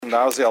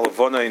from the Arzei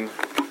Levanon.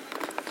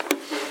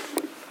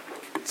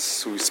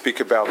 So we speak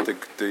about the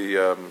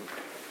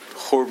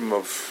churban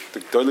of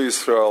the Gdolei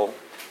Yisrael,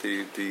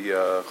 the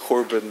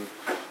churban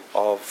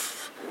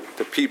of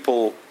the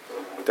people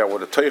that were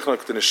the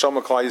Teichnik, the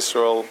Neshama Klal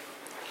Yisrael.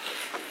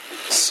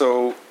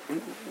 So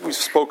we've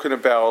spoken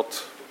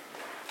about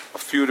a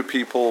few of the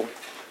people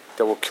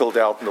that were killed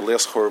out in the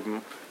last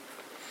churban.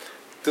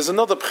 There's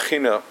another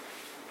bechina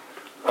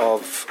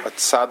of a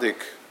tzaddik.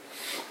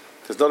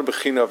 There's another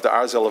bechina of the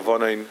Arzei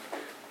Levanon.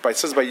 It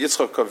says by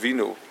Yitzchak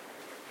Avinu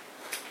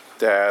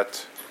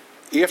that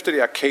after the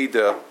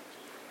Akedah,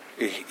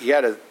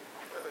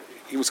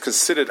 he was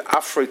considered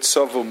Afrei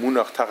Tzava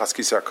Munach Tachas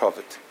Kisar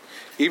Kavod.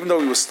 Even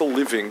though he was still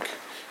living,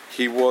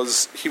 he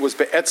was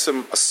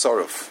be'etzem a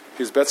sorov.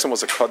 His be'etzem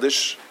was a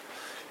kaddish,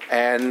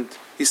 and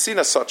he's seen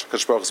as such.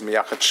 Kadosh Baruch Hu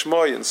miyachat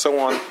shmoi and so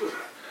on.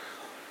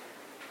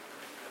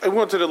 I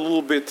wanted a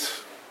little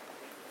bit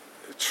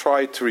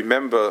try to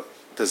remember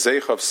the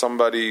zeich of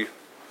somebody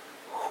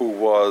who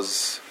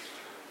was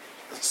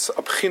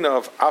a bechina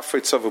of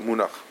Afrei Tzava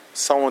Munach,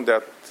 someone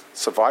that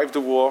survived the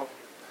war,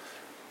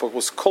 but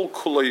was kol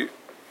kulei.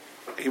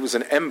 He was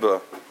an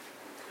ember.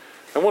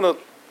 I want to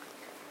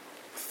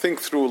think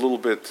through a little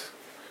bit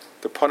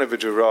the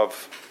Ponevezher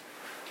Rav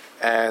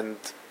and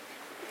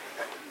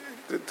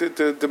the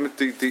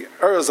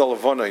Arzei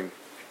Levanon.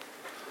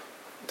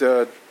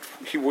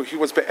 He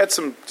was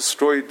be'etzem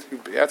destroyed.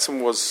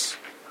 Be'etzem was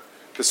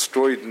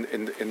destroyed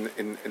in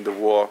the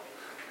war,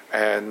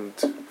 and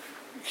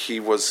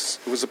it was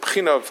a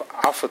bechina of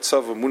Afrei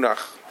Tzava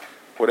Munach.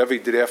 Whatever he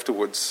did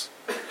afterwards,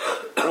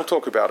 we'll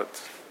talk about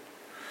it.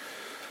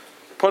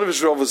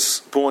 Ponevezher Rav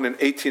was born in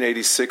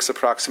 1886,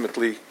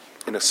 approximately,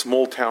 in a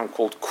small town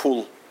called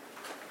Kul.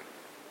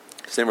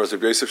 His name was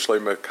Yosef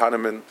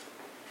Kahaneman,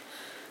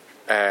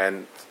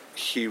 and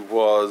he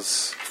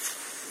was,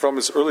 from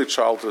his early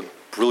childhood,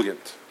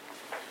 brilliant.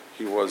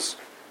 He was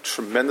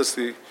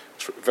tremendously,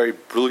 very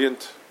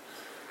brilliant,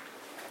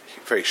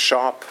 very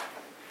sharp,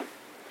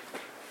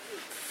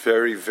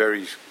 very,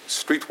 very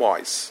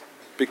streetwise,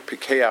 big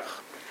pikeach,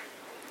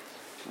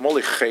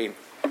 molichein.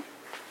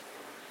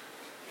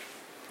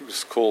 He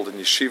was called in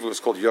yeshiva. It was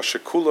called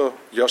Yosef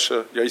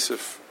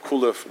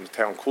Kula from the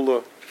town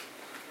Kula.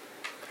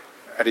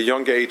 At a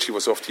young age, he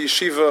was off to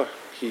yeshiva.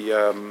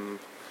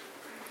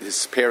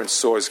 His parents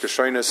saw his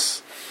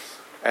geshonis,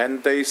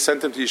 and they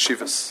sent him to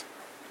yeshivas.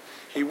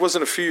 He was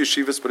in a few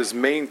yeshivas, but his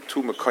main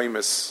two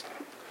mekaymis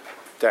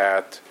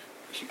that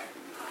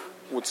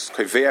would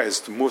kaveya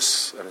his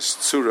mus and his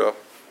tzura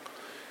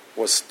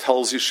was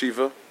Telz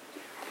Yeshiva,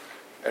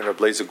 and Reb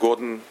Lezer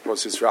Gordon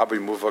was his rabbi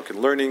muvak in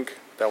learning.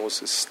 That was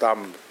his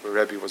stam.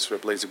 Rebbe was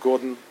Reb Lezer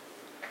Gordon,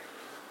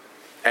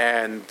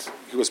 and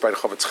he was by the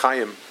Chofetz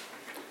Chaim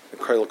in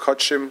Koil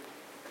Kotshim,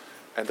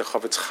 and the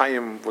Chofetz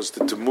Chaim was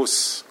the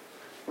demus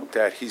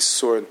that he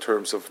saw in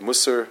terms of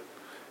musar,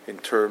 in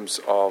terms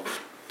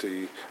of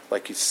he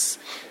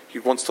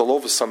once told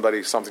over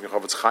somebody something in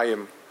Chofetz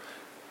Chaim,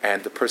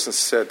 and the person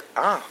said,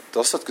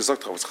 das hat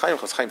gesagt Chofetz Chaim.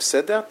 Chofetz Chaim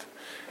said that,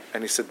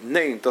 and he said,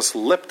 nein, das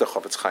lebt der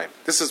Chofetz Chaim.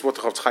 This is what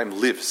the Chofetz Chaim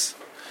lives.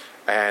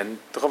 And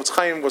the Chofetz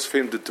Chaim was for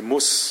him the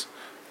demus,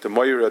 the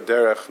Moira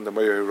Derech, and the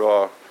Moira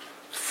Ra.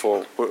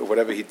 For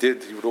whatever he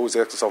did, he would always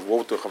ask himself, what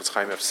would the Chofetz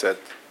Chaim have said?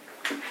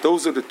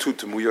 Those are the two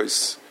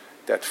demuyos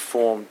that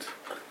formed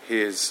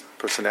his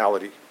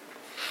personality.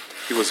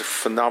 He was a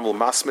phenomenal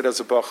masmid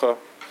as a bacha.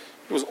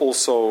 He was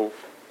also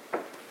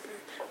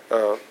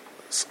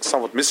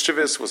somewhat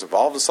mischievous, was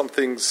involved in some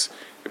things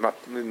in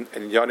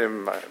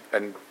Yanim,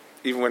 and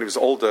even when he was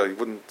older, he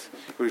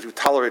would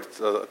tolerate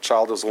a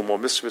child who was a little more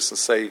mischievous and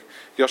say,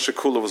 Yosef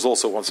Kula was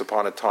also once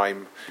upon a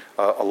time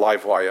a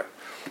live wire.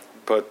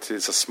 But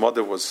his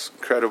mother was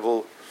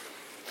incredible,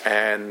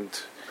 and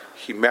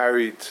he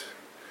married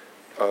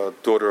a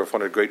daughter of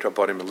one of the great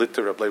rabbanim in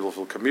Litter, Reb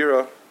Leibel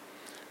Kamira,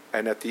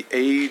 and at the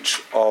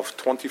age of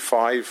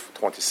 25,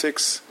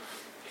 26,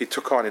 in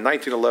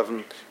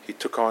 1911, he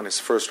took on his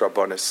first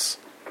rabbanis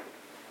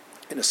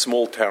in a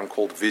small town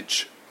called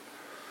Vidge.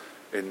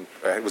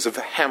 It was a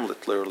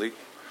hamlet, literally.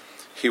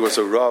 He was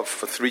a rav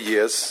for 3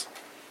 years,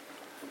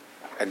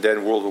 and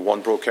then World War I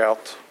broke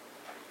out.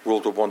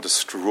 World War I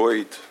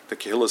destroyed the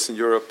kehillas in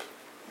Europe,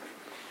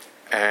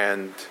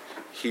 and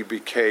he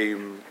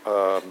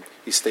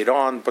stayed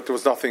on, but there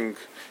was nothing.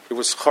 It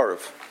was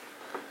charav.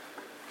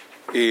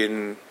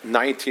 In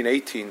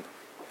 1918,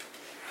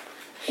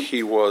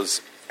 he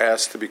was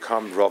asked to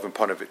become Rav in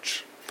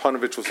Ponevezher.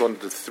 Ponevezher was one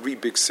of the 3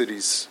 big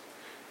cities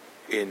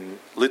in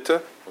Lita.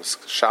 It was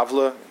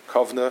Shavla,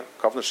 Kovna,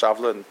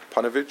 Shavla, and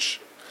Ponevezher.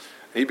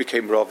 And he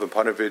became Rav in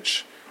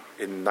Ponevezher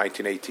in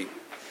 1918.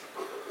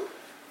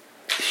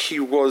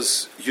 He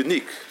was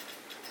unique.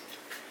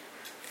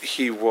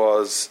 He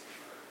was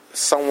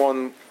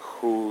someone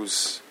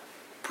whose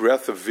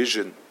breadth of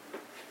vision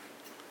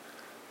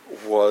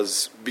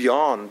was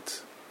beyond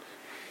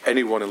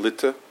anyone in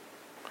Lita,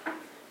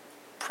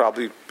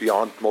 probably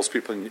beyond most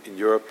people in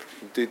Europe.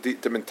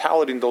 The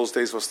mentality in those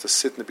days was to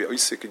sit and be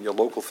oisik in your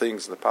local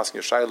things and the passing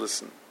your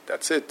shilas, and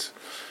that's it,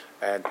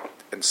 and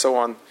so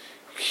on.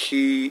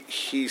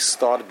 he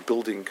started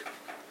building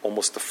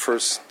almost the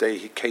first day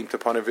he came to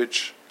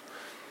Ponevezher.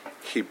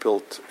 He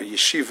built a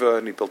yeshiva,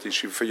 and he built a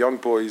yeshiva for young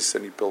boys,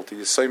 and he built a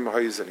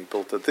yeshiva, and he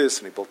built a this,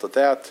 and he built a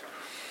that.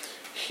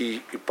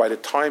 By the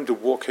time the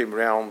war came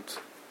around,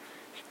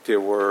 there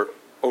were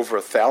over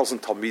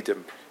 1,000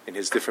 talmidim in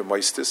his different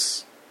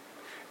moistis.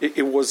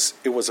 It was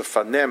a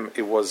fanem.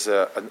 It was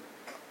a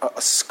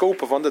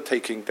scope of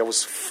undertaking that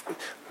was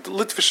the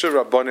Litvische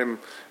Rabbanim,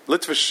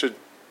 Litvische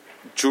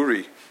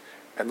Jewry,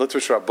 and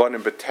Litvische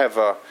Rabbanim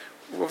Beteva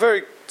were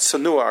very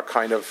tsanua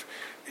kind of.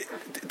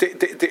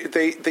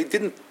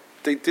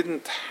 They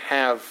didn't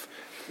have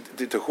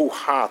the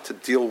hoo-ha to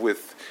deal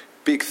with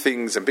big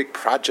things and big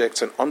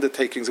projects and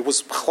undertakings. It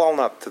was chlal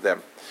not to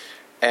them.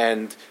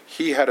 And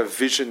he had a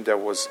vision that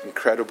was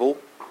incredible.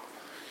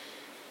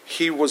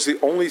 He was the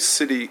only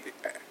city,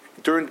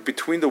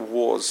 between the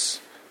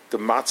wars, the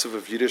matzav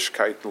of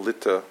Yiddishkeit and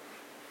Litta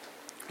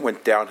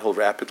went downhill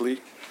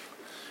rapidly.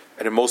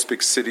 And in most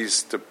big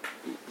cities, the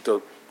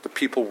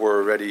people were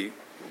already,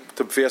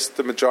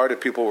 the majority of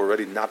people were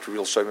already not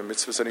real Shema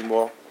mitzvahs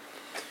anymore.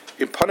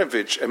 In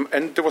Ponevezher,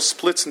 and there were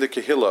splits in the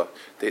Kehillah,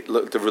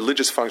 the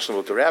religious function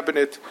of the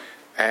rabbinate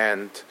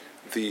and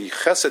the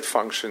chesed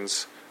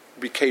functions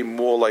became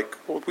more like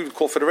what we would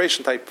call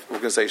federation-type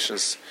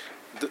organizations.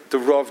 The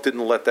Rav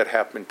didn't let that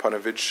happen in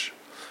Ponevezher.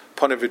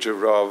 Ponevezher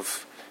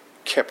Rav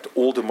kept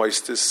all the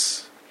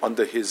moistis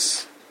under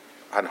his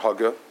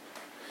hanhaga.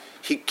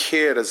 He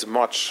cared as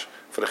much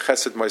for the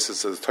chesed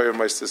moistis as the Torah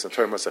moistis and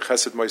Torah moistis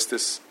chesed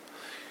moistis.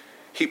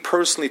 He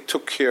personally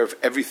took care of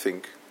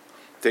everything.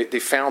 They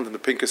found in the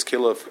Pinkas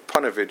Kehillah of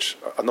Ponevezher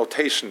a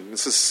notation.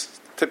 This is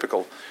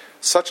typical.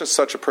 Such and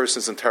such a person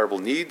is in terrible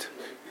need.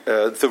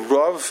 The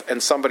Rav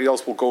and somebody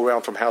else will go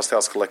around from house to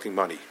house collecting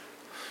money.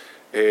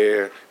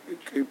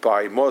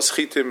 By Moas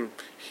Chitim,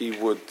 he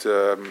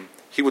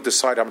would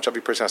decide how much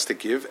every person has to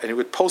give, and he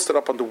would post it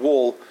up on the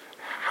wall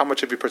how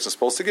much every person is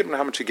supposed to give and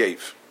how much he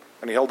gave.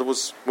 And he held it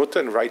was mutter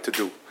and right to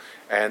do.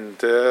 And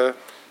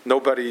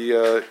nobody,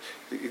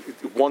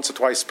 once or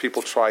twice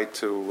people tried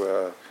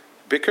to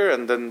bicker,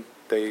 and then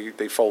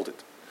they folded.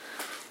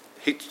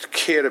 He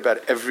cared about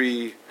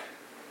every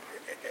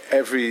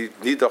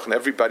nidach, and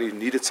everybody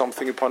needed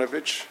something in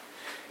Ponevezher.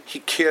 He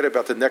cared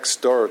about the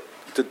next door.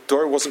 The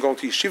door wasn't going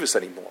to yeshivas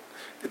anymore.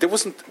 There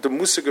wasn't the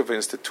musig of an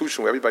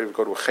institution where everybody would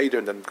go to a cheder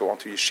and then go on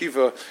to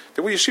yeshiva.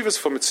 There were yeshivas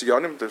for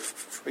mitziyanim. The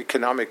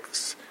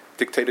economics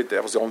dictated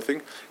that was the only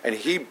thing. And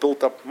he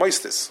built up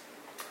moistis.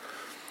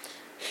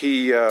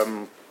 He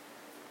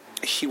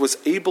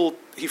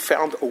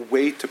found a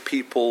way to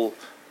people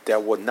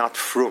that were not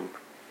frum.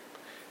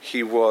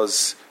 He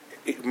was,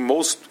 in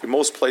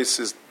most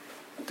places,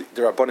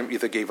 the Rabbanim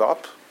either gave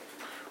up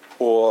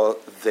or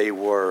they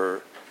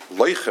were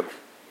loichem.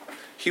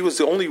 He was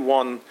the only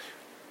one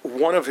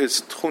of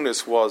his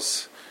tchunas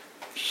was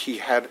he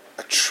had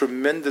a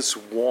tremendous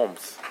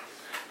warmth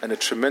and a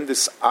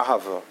tremendous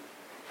ahava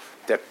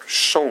that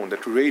shone,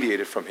 that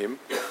radiated from him,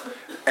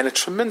 and a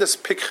tremendous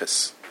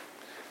pikches,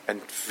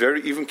 and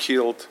very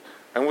even-keeled,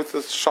 and with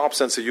a sharp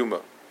sense of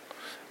humor.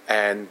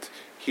 And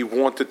he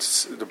wanted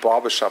the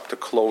barbershop to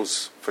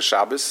close for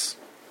Shabbos,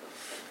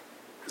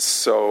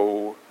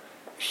 so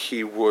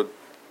he would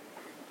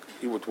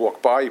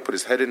walk by, he'd put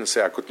his head in and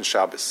say, "Akuten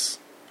Shabbos."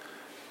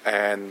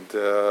 And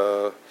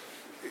there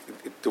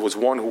was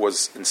one who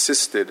was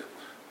insisted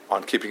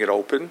on keeping it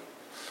open,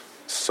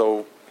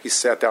 so he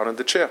sat down in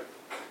the chair.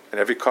 And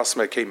every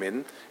customer came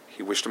in,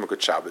 he wished him a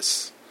good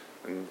Shabbos.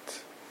 And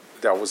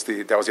that was the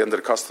end of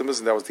the customers,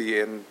 and that was the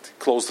end. He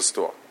closed the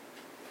store.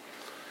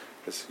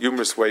 This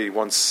humorous way,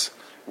 once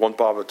one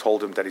barber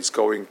told him that he's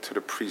going to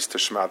the priest to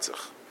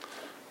Shmadzich.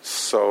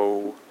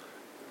 So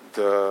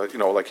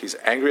he's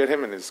angry at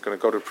him and he's going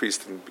to go to the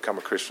priest and become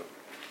a Christian.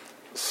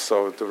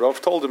 So the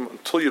Rav told him,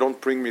 until you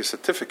don't bring me a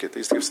certificate,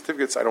 these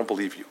certificates, I don't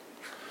believe you.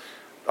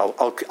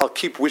 I'll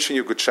keep wishing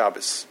you good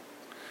Shabbos.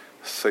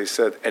 So he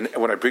said, and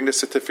when I bring the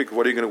certificate,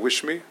 what are you going to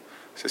wish me?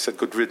 So he said,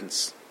 good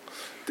riddance.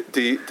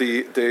 He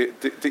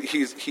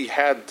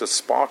had the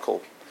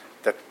sparkle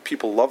that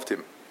people loved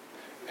him,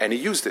 and he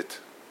used it.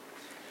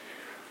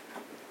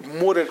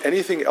 More than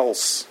anything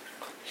else,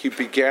 he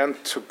began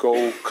to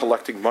go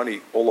collecting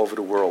money all over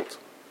the world.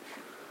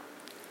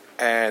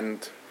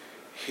 And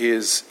he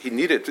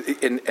needed,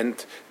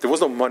 and there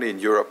was no money in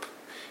Europe.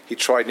 He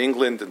tried in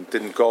England and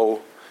didn't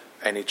go,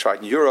 and he tried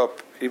in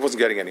Europe. He wasn't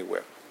getting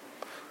anywhere.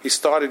 He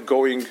started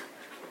going to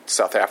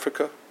South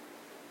Africa,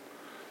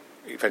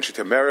 eventually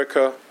to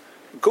America.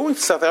 Going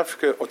to South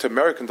Africa or to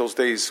America in those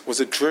days was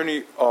a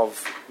journey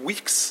of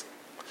weeks,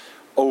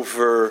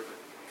 over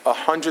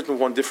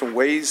 101 different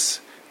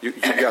ways. You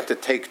got to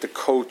take the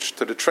coach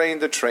to the train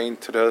to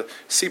the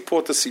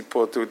seaport, to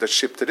the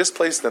ship to this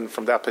place, then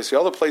from that place to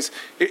the other place.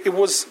 It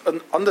was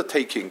an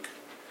undertaking.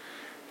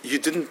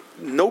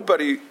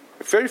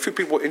 Very few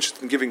people were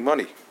interested in giving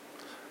money.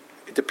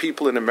 The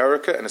people in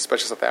America, and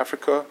especially South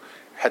Africa,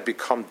 had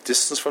become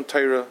distant from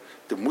Torah.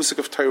 The music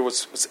of Torah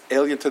was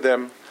alien to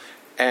them.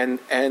 And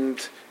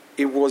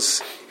it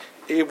was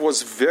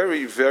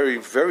very, very,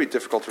 very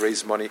difficult to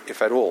raise money,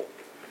 if at all.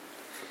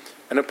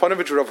 And the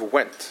Ponevezher Rav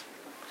went,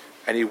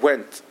 and he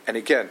went, and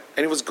again,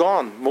 and he was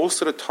gone.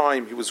 Most of the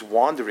time, he was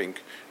wandering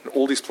in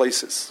all these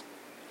places.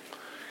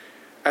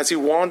 As he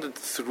wandered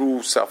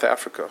through South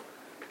Africa,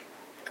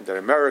 and then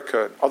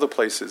America, and other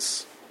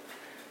places,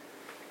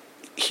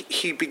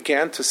 he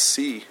began to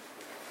see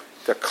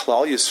that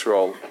Klal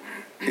Yisrael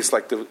is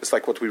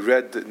like what we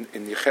read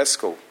in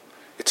Yecheskel.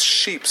 It's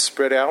sheep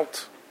spread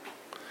out.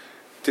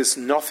 There's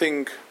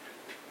nothing.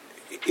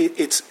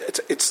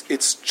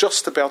 It's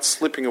just about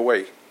slipping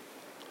away.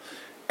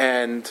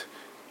 And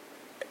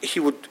he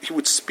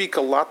would speak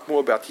a lot more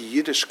about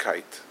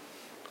Yiddishkeit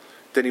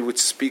than he would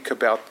speak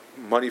about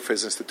money for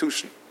his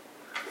institution.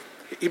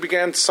 He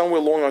began somewhere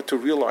along the line to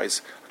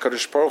realize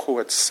HaKadosh Baruch Hu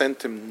had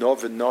sent him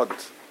Nov and Nod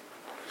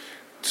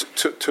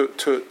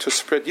to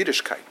spread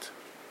Yiddishkeit.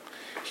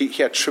 He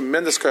had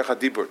tremendous koach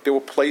hadibur. There were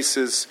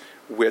places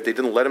where they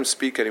didn't let him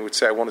speak, and he would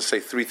say, "I want to say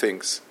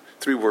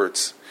three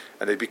words,"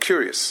 and they'd be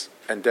curious.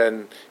 And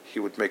then he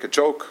would make a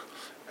joke,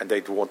 and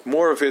they'd want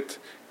more of it,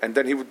 and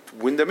then he would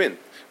win them in,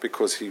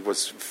 because he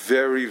was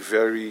very,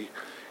 very,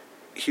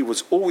 he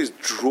was always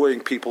drawing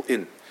people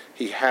in.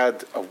 He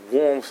had a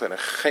warmth and a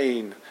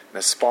chain and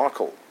a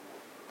sparkle.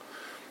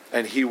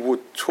 And he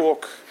would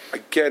talk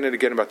again and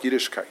again about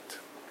Yiddishkeit.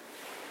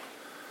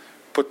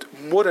 But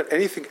more than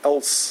anything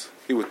else,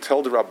 he would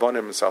tell the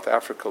Rabbanim in South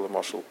Africa, the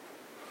Marshal,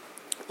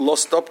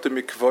 lost up the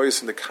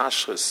mikvois and the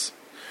kashrus,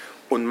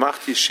 und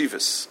macht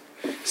yeshivas.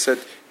 Said,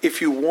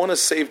 if you want to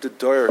save the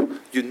dor,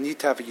 you need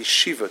to have a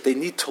yeshiva. They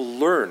need to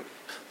learn.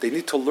 They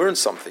need to learn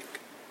something.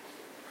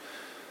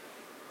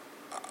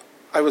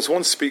 I was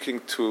once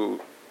speaking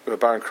to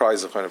Rabbi Aaron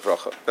Kreiser, Chayin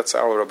Vracha. That's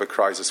our Rabbi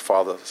Kreiser's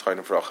father,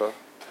 Chayin Vracha.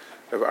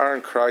 Rabbi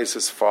Aaron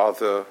Kreiser's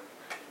father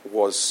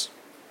was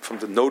from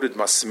the noted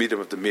Masmidim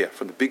of the Mir,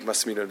 from the big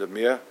Masmidim of the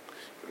Mir.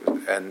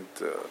 And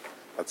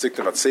at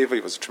Zikna Batseva,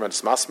 he was a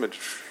tremendous Masmid,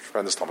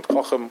 tremendous Talmud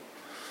Chacham.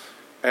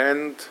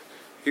 And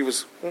he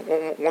was, once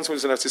when he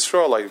was in Eretz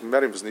Yisrael, I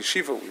met him, he was in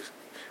Yeshiva, we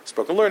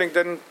spoke on learning.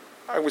 Then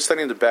I was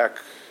standing in the back,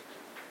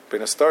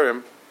 Ben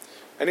Astarim,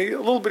 and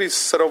he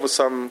said over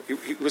some.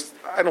 He was.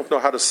 I don't know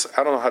how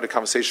the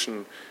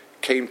conversation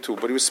came to,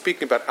 but he was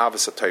speaking about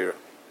Avos HaTorah.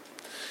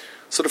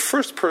 So the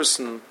first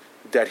person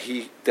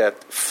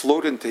that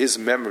flowed into his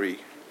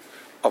memory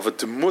of a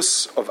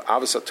demus of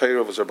Avos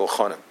HaTorah was Rabbi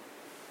Chanan.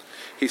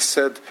 He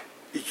said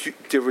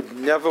there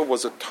never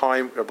was a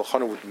time Rabbi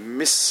Chanan would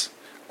miss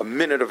a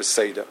minute of a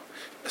seder.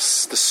 The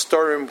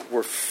storim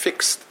were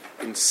fixed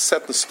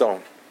set in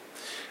stone.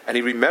 And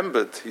he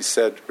remembered, he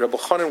said, Rabbi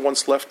Chanan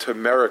once left to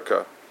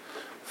America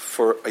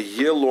for a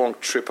year-long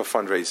trip of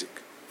fundraising.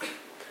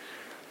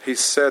 He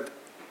said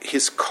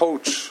his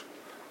coach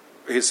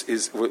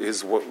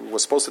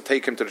was supposed to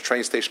take him to the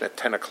train station at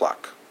 10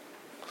 o'clock.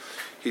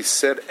 He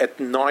said at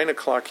 9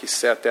 o'clock he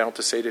sat down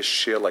to say this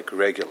shir like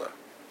regular.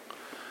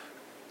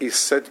 He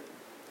said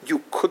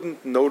you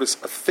couldn't notice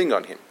a thing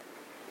on him.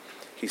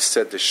 He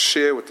said the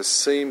shir with the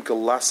same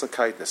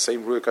gelassenkeit and the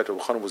same ruhigkeit.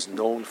 Rabbi Chanan was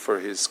known for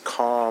his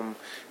calm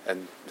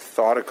and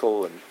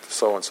methodical and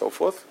so on and so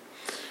forth.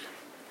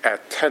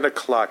 At 10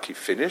 o'clock he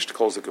finished,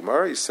 closed the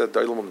Gemara. He said,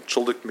 Dailam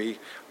chuldik me,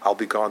 I'll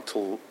be gone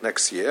till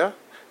next year,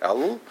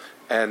 Elul,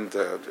 and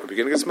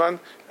beginning of this month,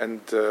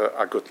 and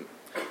Aguten.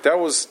 That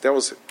was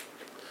it.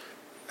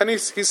 And he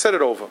said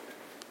it over.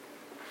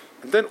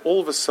 And then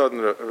all of a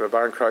sudden, Rabbi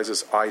Aaron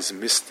Kreiser's eyes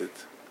misted.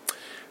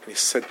 And he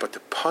said, but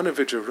the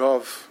Ponevezher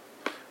Rav,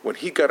 when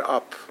he got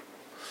up,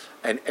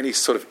 and he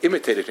sort of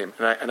imitated him,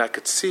 and I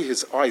could see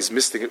his eyes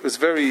misting. It was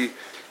very,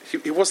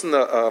 he wasn't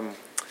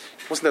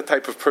that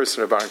type of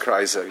person, Rabbi Aaron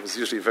Kreiser. He was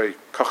usually very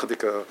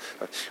kachadik,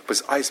 but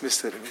his eyes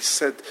misted. And he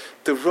said,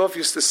 the Rav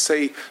used to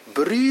say,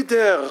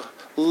 Brider,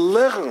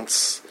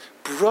 learns,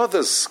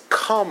 brothers,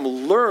 come,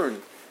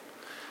 learn.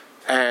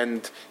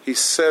 And he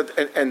said,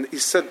 and he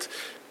said,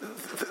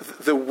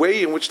 the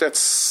way in which that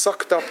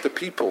sucked up the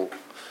people,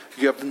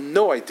 you have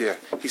no idea.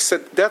 He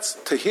said, that's,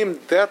 to him,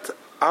 that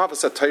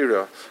Avos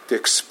HaTorah, the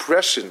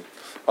expression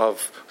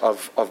of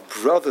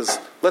brothers,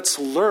 let's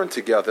learn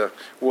together,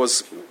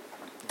 was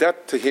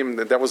that to him,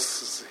 that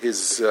was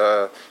his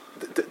the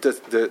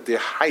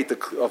height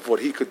of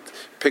what he could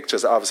picture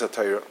as Avos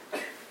HaTorah.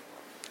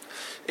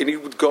 And he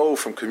would go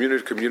from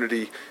community to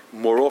community,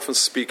 more often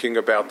speaking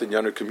about the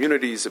younger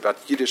communities,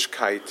 about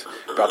Yiddishkeit,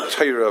 about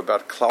Torah,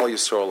 about Klal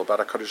Yisrael, about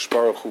HaKadosh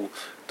Baruch Hu.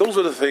 Those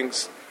were the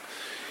things.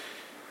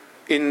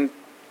 In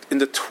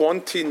the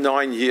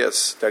 29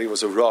 years that he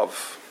was a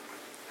Rav,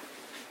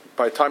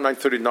 by the time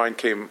 939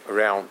 came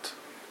around,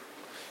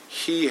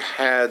 he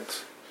had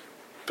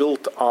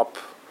built up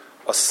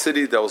a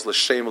city that was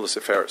L'Shem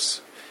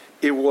L'Seferis.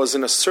 It was,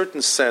 in a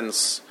certain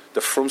sense, the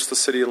frumste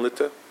city in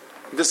Lita.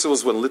 This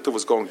was when Lita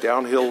was going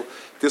downhill.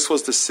 This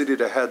was the city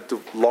that had the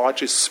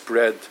largest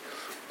spread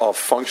of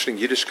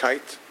functioning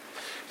Yiddishkeit.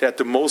 It had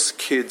the most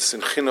kids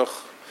in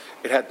Chinuch.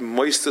 It had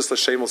moistus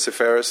L'Shem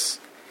L'Seferis.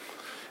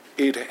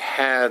 It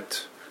had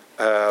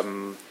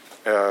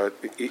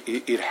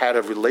it had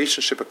a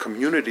relationship, a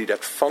community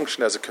that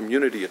functioned as a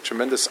community, a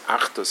tremendous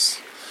achdus,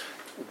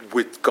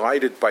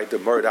 guided by the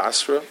Murd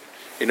Asra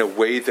in a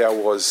way that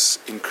was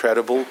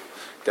incredible.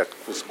 that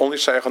was only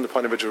Shaykh on the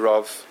Ponevezher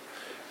Rav,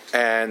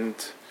 and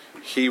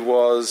he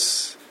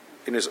was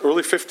in his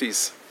early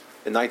 50s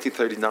in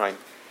 1939,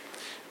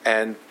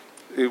 and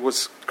it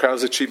was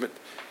Krause's achievement.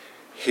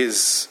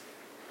 His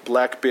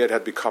black beard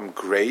had become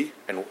gray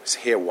and his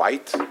hair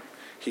white.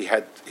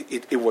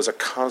 It was a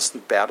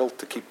constant battle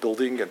to keep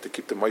building and to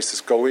keep the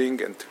Meises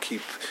going and to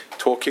keep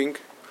talking.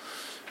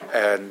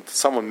 And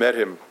someone met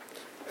him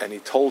and he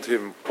told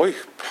him, "Oi,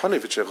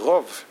 Ponevezher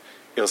Rav,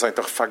 seid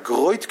doch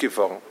vergreut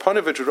geworden.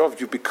 Ponevezher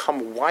Rav, you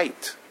become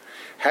white.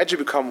 How'd you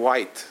become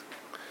white?"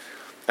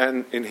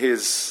 And in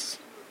his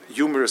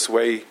humorous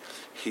way,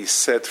 he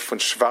said, "Von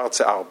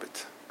schwarze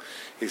Arbeit."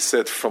 He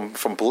said,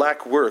 from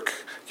black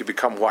work, you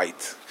become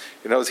white.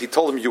 He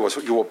told him, you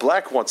were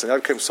black once, and now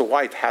you became so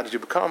white. How did you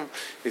become?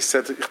 He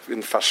said, "Ich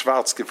bin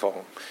verschwarzt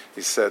geworden."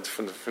 He said,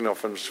 von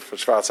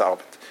schwarze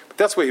Arbeit. But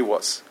that's where he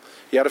was.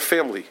 He had a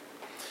family.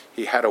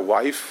 He had a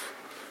wife,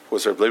 who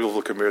was Reb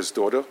Levanon Kamir's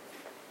daughter.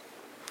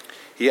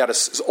 He had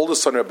his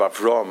oldest son, Reb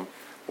Avram,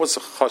 was a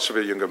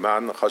chashuv, younger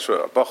man, a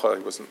chashuv, a bacha.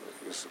 He was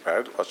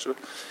married, chashuv.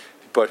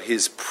 But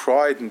his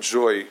pride and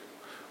joy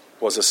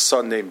was a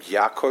son named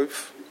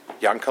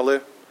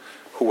Yankale,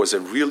 who was a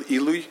real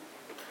Ilui,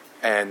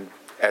 and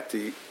at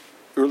the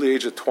early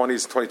age of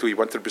 20s, 22, he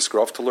went to the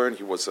Bisgrov to learn.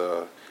 He was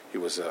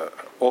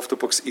off the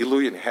books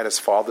Ilui, and he had his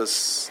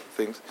father's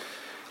things.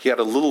 He had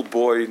a little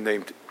boy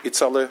named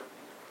Itzale,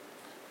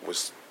 who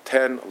was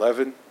 10,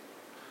 11,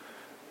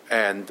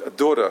 and a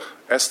daughter,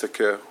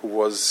 Esteke, who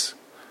was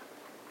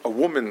a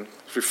woman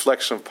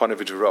reflection of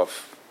Ponevezher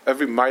Rav.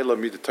 Every Maila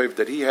Midatov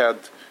that he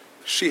had,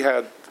 she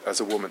had as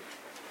a woman.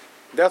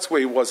 That's where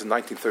he was in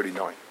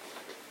 1939.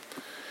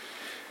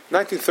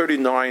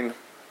 1939,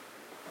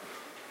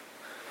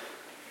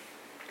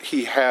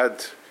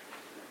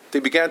 they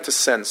began to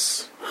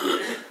sense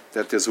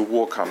that there's a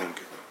war coming.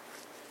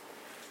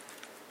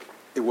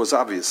 It was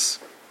obvious.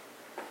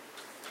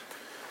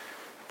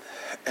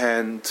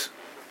 And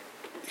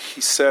he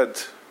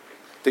said,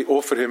 they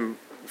offered him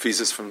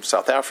visas from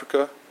South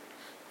Africa,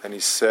 and he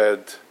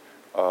said,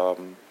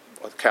 the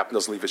captain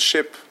doesn't leave his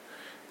ship.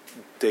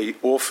 They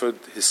offered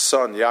his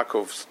son,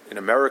 Yaakov, in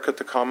America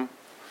to come,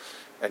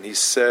 and he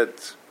said,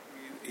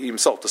 he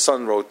himself, the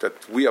son wrote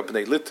that we are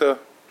Bnei Litta,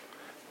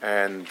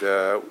 and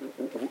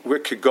we're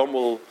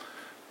Kigomel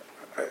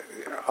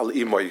al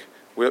Imoy.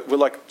 We're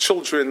like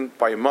children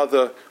by a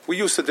mother. We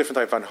used a different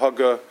type of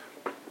anhaga.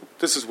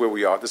 This is where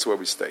we are. This is where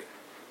we stay.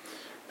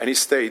 And he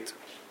stayed.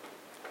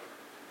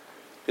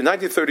 In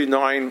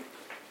 1939,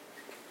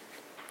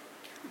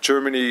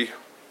 Germany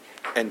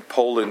and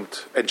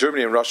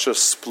Russia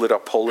split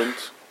up Poland,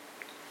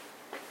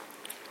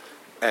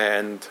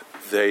 and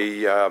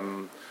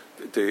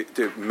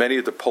many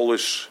of the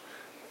Polish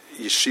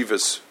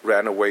yeshivas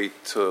ran away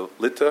to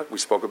Lita. We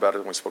spoke about it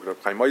when we spoke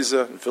about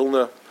Ponevezher in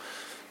Vilna,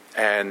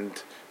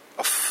 and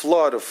a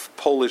flood of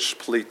Polish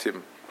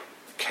Politim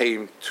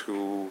came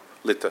to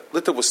Lita.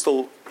 Lita was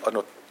still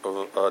an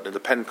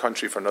independent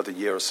country for another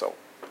year or so.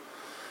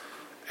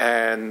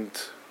 And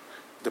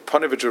the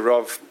Ponevezher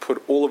Rav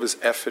put all of his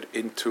effort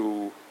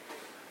into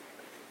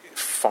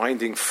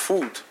finding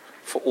food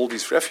for all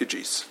these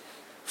refugees.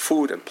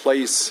 Food and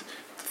place.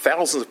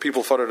 Thousands of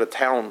people thought of a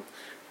town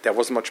that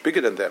was much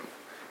bigger than them.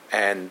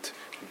 And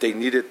they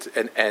needed,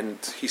 and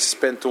he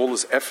spent all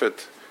his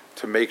effort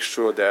to make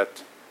sure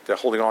that they're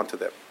holding on to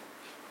them.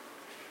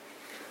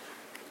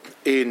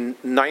 In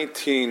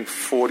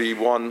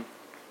 1941,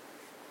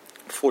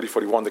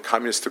 the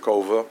communists took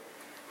over.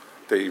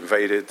 They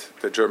invaded.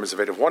 The Germans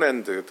invaded one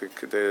end.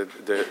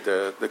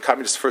 The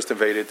communists first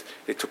invaded.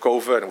 They took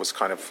over, and it was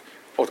kind of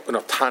an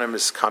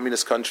autonomous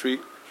communist country.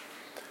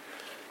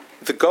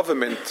 The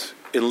government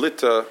in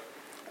Lita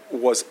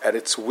was at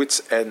its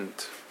wit's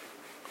end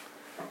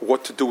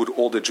what to do with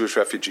all the Jewish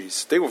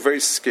refugees. They were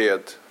very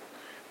scared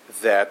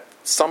that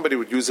somebody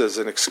would use it as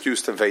an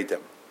excuse to invade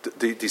them.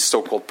 The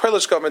so-called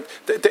Polish government,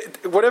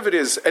 whatever it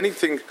is,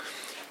 anything.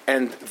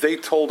 And they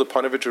told the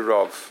Ponevezher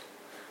Rav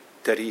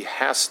that he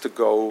has to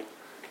go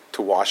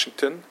to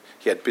Washington.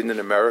 He had been in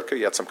America,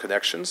 he had some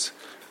connections,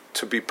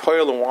 to be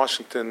poil in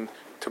Washington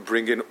to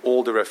bring in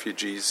all the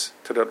refugees,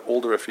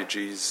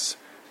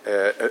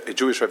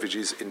 Jewish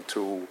refugees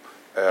into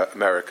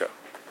America.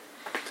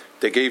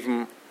 They gave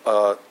him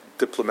a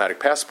diplomatic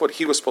passport.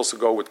 He was supposed to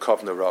go with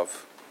Kahaneman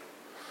Rav.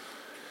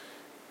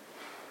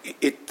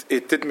 It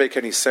didn't make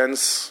any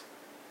sense,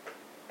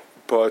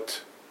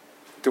 but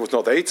there was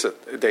no Eitzah.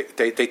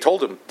 They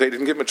told him, they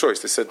didn't give him a choice.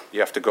 They said, you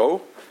have to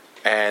go.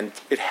 And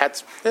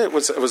it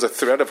was a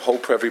thread of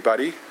hope for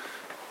everybody,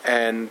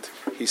 and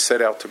he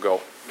set out to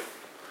go.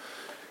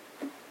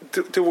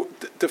 The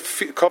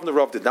Kahaneman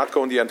Rav did not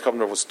go in the end.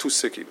 Kahaneman Rav was too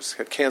sick. He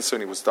had cancer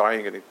and he was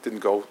dying, and he didn't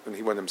go, and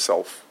he went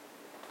himself.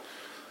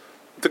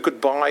 The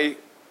goodbye,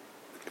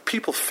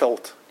 people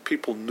felt,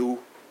 people knew,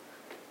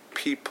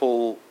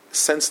 people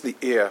sensed the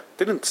air.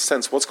 They didn't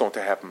sense what's going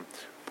to happen,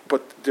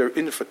 but they're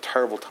in for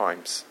terrible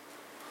times.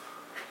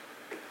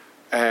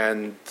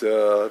 And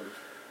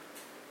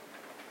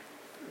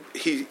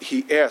he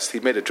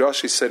made a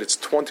drush. He said, it's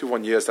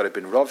 21 years that I've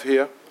been Rav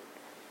here,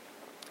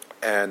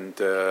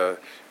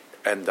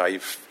 and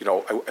I've,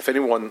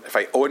 if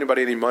I owe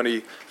anybody any money,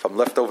 if I'm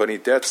left over any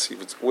debts, he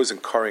was always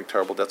incurring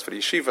terrible debts for the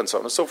yeshiva and so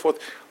on and so forth.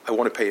 I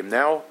want to pay him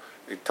now.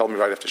 He'd tell me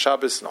right after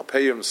Shabbos, and I'll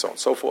pay him, and so on and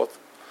so forth.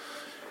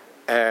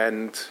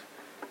 And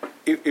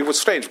it was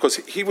strange because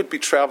he would be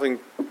traveling.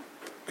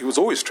 He was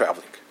always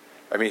traveling.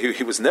 I mean,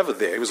 he was never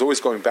there. He was always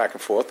going back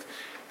and forth,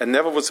 and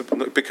never was a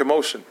big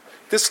commotion.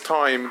 This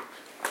time,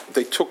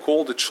 they took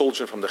all the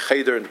children from the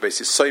Cheder and the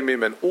Beis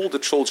Yisraelim and all the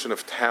children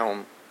of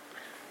town.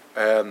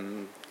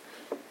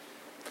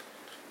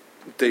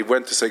 They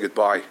went to say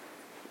goodbye.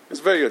 It's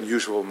a very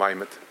unusual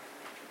moment.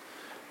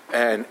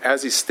 And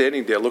as he's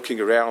standing there looking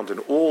around, and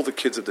all the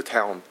kids of the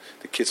town,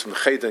 the kids from the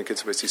Cheder and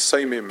kids of Beis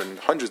Yisraelim, and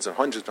hundreds and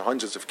hundreds and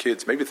hundreds of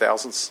kids, maybe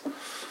thousands,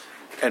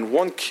 and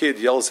one kid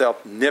yells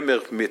out,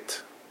 "Nemer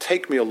mit,"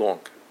 take me along.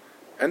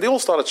 And they all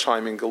started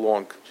chiming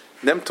along,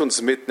 "Nehmt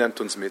uns mit, nehmt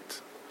uns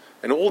mit."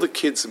 And all the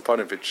kids in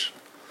Ponevezher.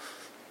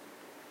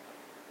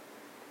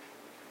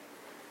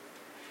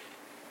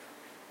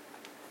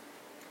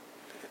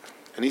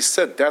 And he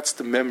said that's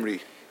the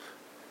memory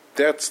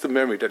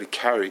that he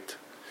carried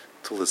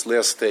till his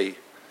last day.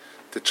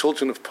 The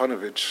children of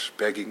Ponevezher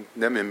begging,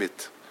 "Nemer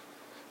mit."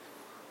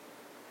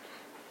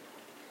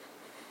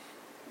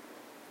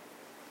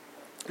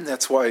 And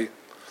that's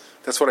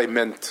what I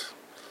meant.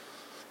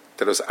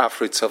 That was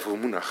Afro Tzav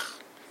Umunach.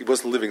 He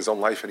wasn't living his own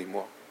life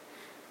anymore.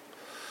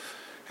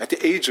 At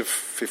the age of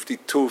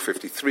 52,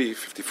 53,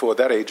 54,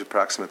 that age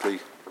approximately,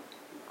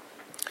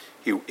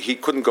 he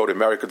couldn't go to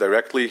America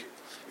directly.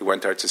 He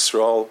went to Eretz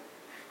Yisrael.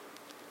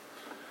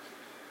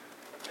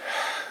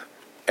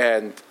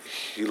 And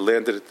he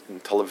landed in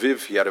Tel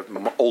Aviv. He had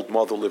an old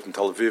mother who lived in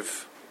Tel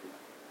Aviv,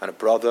 and a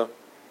brother.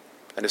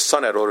 And his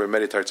son had already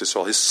made it to Eretz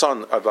Yisrael. His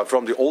son,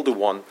 Avram, the older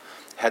one,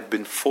 had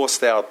been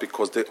forced out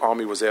because the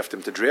army was after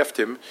him to draft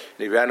him, and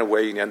he ran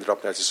away and he ended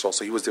up in Eretz Yisrael,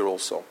 so he was there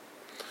also.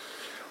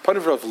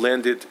 Ponevezher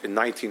landed in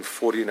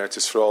 1940 in Eretz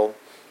Yisrael,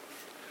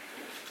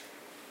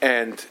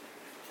 and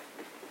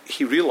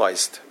he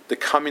realized the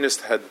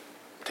communists had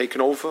taken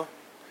over.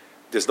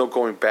 There's no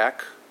going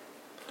back.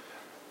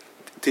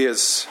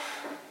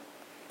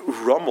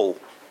 Rommel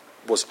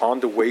was on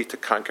the way to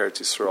conquer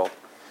Eretz Yisrael,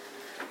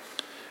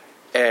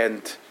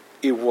 and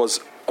it was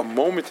a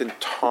moment in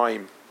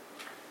time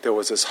that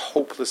was as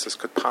hopeless as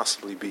could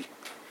possibly be.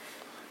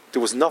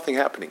 There was nothing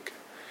happening.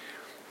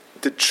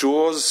 The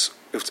jaws,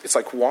 it's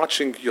like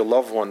watching your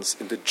loved ones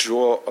in the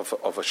jaw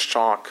of a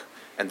shark,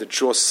 and the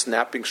jaw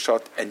snapping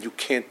shut, and you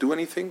can't do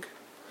anything.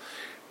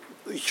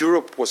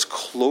 Europe was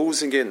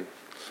closing in.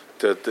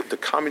 The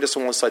communists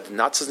on one side, the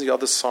Nazis on the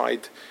other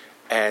side,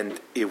 and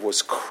it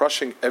was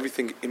crushing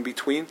everything in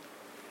between.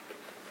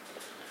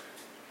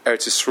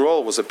 Eretz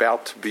Yisrael was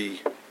about to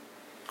be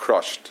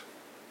crushed.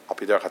 Al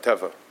pi derech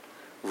hateva.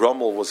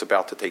 Rommel was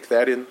about to take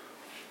that in,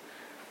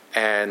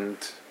 and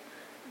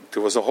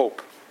there was no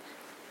hope.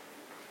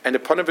 And the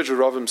Ponevezher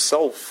Rav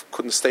himself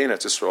couldn't stay in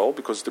Eretz Yisrael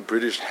because the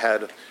British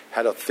had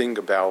a thing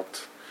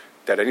about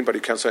that anybody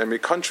who comes from enemy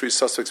country,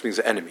 suspects means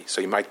enemy.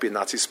 So he might be a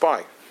Nazi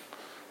spy.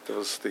 There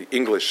was the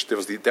English.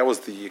 That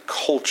was the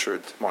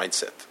cultured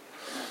mindset.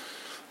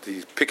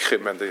 The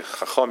Pikchim and the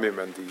Chachamim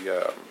and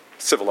the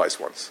civilized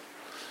ones.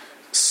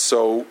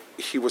 So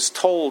he was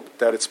told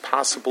that it's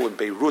possible in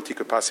Beirut he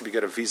could possibly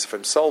get a visa for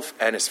himself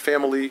and his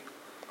family.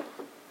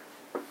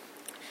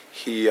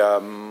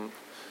 So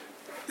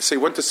he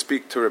went to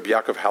speak to Rabbi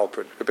Yaakov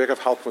Halpern. Rabbi Yaakov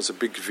Halpern was a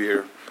big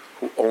Gvir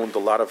who owned a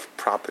lot of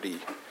property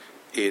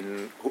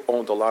in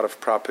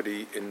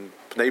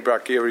Bnei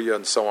Brak area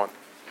and so on.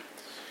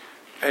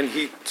 And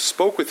he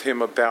spoke with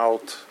him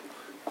about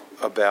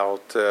how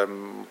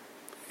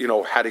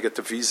to get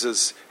the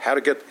visas, how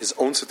to get his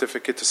own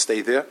certificate to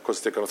stay there because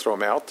they're going to throw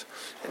him out,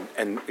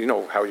 and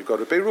how you go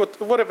to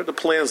Beirut, whatever the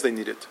plans they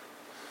needed.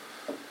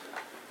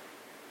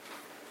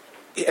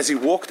 As he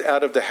walked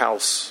out of the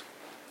house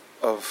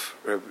of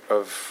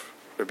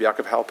Rabbi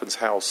Yaakov Halpern's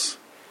house,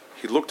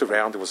 he looked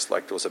around. There was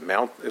a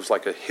mountain. It was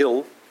like a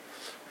hill,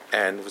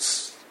 and it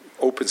was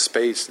open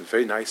space and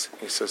very nice.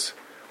 And he says,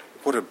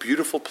 "What a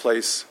beautiful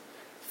place!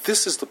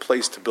 This is the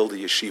place to build a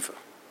yeshiva."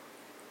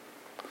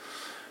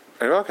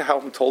 And Rabbi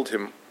Halpern told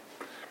him,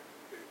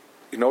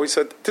 he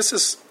said, "This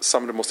is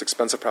some of the most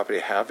expensive property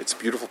I have. It's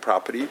beautiful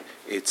property.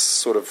 It's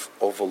sort of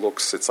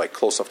overlooks, it's like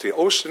close up to the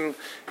ocean,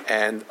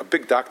 and a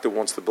big doctor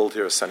wants to build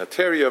here a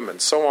sanitarium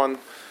and so on.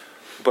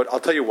 But I'll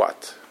tell you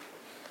what,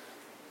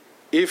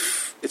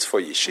 if it's for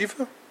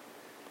yeshiva,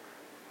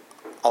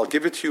 I'll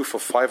give it to you for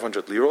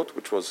 500 lirot,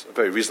 which was a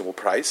very reasonable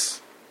price.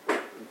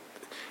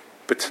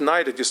 But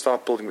tonight, you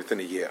start building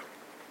within a year."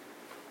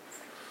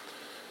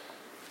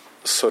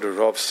 So the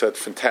Rav said,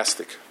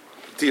 "Fantastic,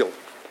 deal."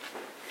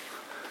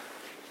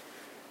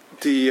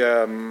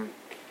 And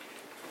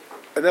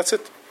that's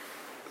it.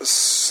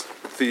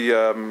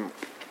 The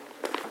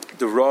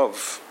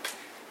Rav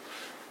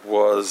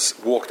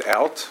walked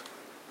out,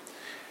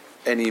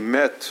 and he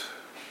met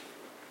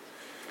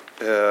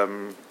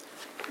Rebbe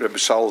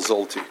Shaul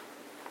Zolti,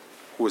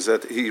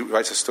 he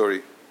writes a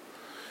story,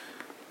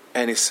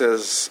 and he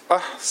says,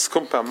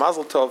 "Skumpa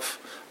Mazel Tov,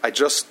 I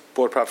just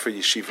bought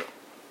property for yeshiva.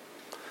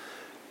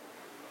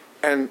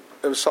 And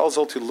Rav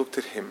Zolti looked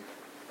at him,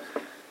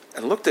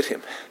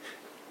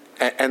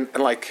 and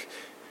like,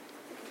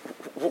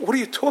 what are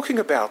you talking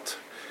about?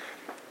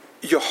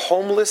 You're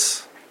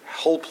homeless,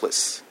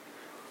 helpless,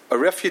 a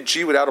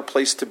refugee without a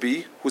place to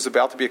be, who's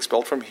about to be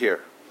expelled from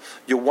here.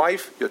 Your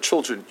wife, your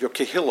children, your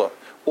kehillah,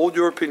 all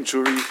European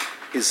Jewry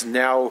is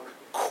now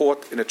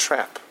caught in a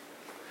trap.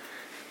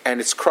 And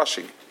it's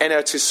crushing. And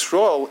Eretz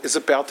Yisrael is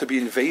about to be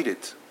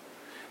invaded.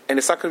 And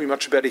it's not going to be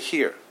much better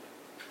here.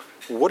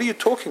 What are you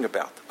talking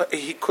about?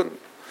 He couldn't.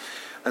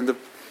 And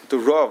the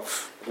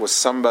Rav was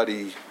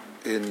somebody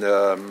in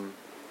who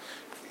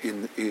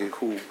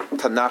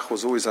Tanakh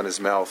was always on his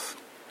mouth.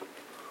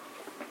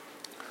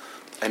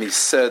 And he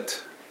said,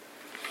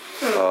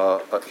 he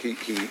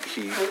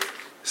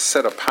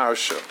said a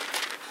parsha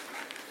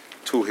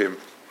to him.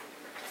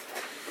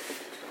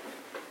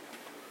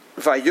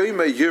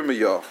 Vayoyme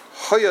Yirmiyah,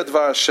 Hoya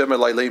Dvar Hashem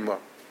Elai Leima.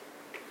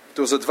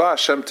 There was a Dvar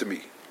Hashem to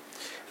me.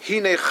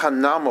 Hine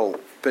Chanamol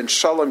ben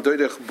Shalom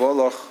Doidech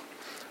Bolach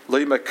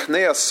Leima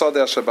Knea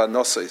Sadeh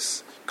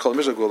Shabanosais Kol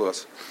Mishah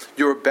Gulos.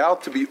 You're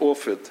about to be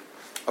offered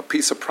a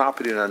piece of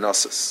property in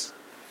Anasis.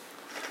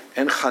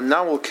 And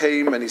Chanamol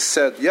came and he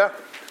said, yeah,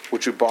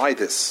 would you buy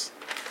this?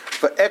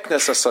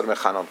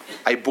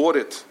 I bought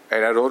it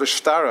and I wrote a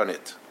star on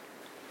it.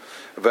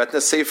 And I was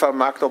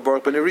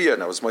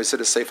Moisei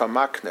the Sefer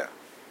Makne.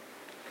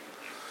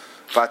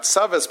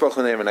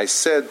 And I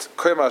said,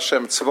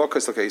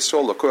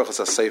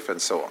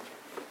 and so on.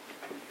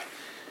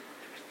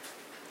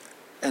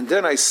 And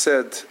then I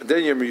said,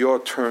 then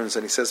Yirmiyahu turns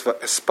and he says,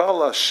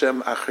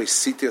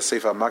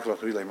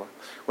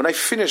 when I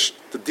finished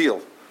the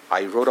deal,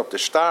 I wrote up the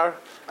star,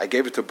 I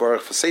gave it to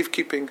Baruch for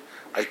safekeeping,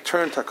 I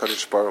turned to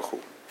HaKadosh Baruch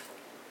Hu.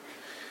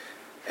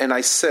 And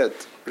I said,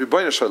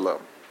 Ribono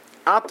Shalom,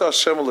 Ata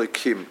Hashem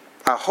Elokim,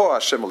 Aho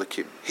Hashem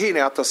Elokim, Hine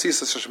Ata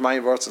Sisas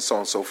Shemaim V'Aretz, and so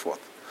on and so forth.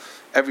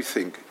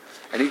 Everything.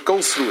 And he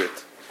goes through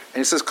it. And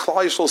he says,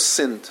 Klal Yisrael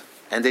sinned.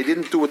 And they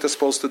didn't do what they're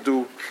supposed to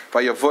do.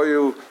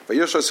 Vayavoyu,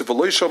 Vayoshes,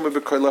 V'lo Yishomu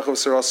B'koilecha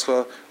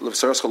V'serascha,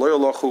 V'serascha Lo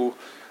Yolochu,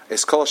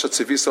 Eskol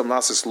Shetzivisam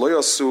Nasis Lo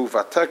Yosu,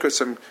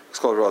 V'atekritzim,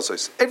 Eskol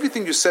Razos.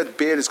 Everything you said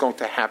bad is going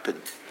to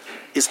happen,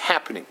 is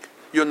happening.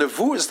 Your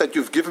nevuahs that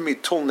you've given me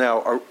till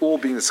now are all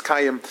being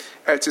skayim.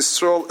 Eretz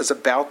Yisrael is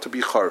about to be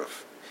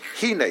charav.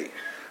 Hine,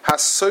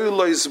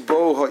 hasoylois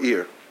bo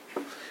ha'ir.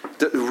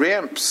 The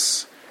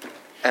ramps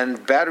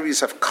and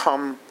batteries have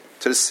come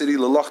to the city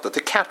Lelachta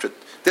to capture it.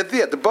 They're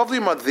there. The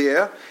Bavlim are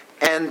there,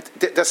 and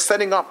they're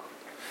setting up.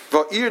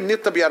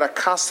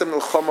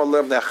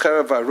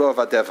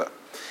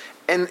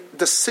 And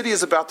the city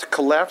is about to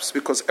collapse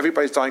because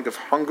everybody's dying of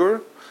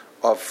hunger,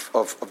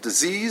 of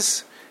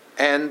disease,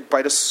 and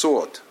by the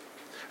sword.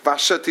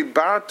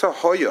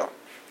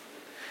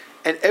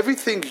 And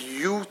everything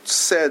you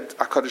said,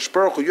 HaKadosh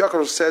Baruch Hu,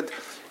 Yaakov said,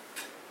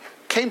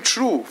 came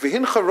true.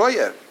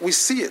 We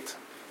see it.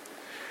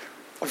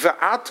 And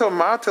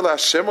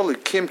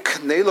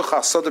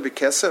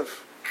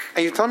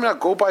you tell me I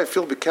go by a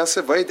field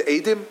b'kesev,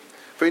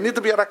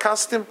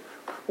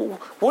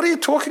 what are you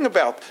talking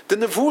about? The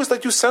nevuahs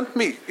that you sent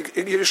me,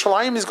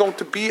 Yerushalayim is going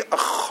to be a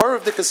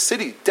charav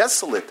city,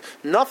 desolate,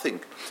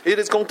 nothing. It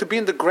is going to be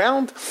in the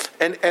ground,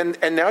 and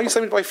now you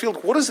send me by a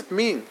field. What does it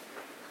mean?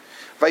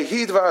 And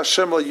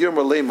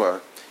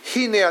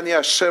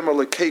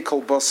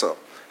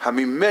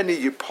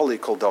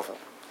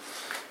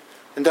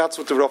that's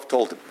what the Rav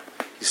told him.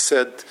 He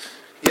said,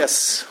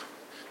 yes,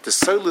 the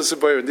soil is a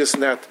boy and this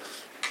and that,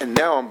 and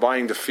now I'm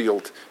buying the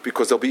field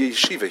because there'll be a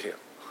yeshiva here.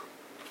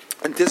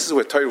 And this is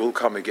where Torah will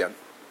come again.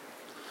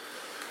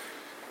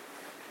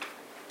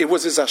 It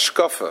was his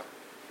ashkafa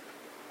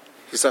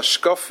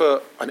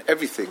on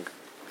everything,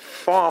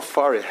 far,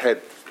 far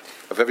ahead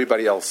of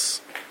everybody else.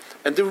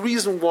 And the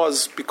reason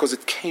was because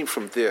it came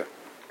from there.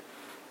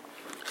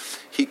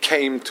 He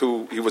visited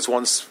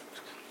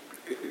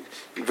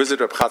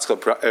Reb Chatzkel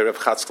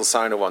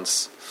Sarna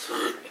once,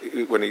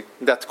 when he,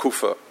 that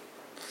Kufa,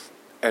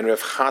 and Reb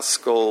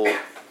Chatzkel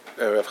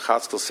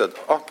said,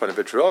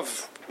 Ponevezher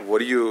Rav,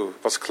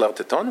 what's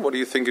Klarteton? What do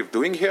you think of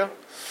doing here?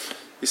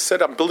 He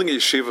said, I'm building a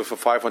yeshiva for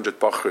 500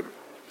 Bachrim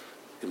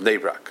in Bnei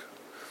Brak.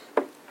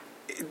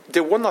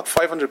 There were not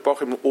 500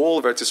 Bachrim all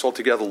of Eretz Yisrael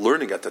together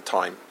learning at the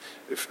time,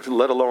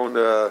 let alone,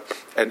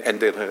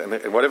 and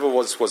whatever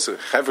was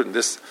heaven,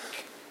 this.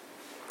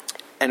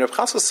 And Reb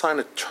Chatzkel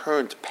Sarna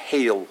turned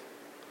pale,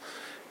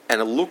 and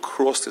a look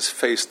crossed his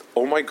face.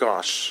 Oh my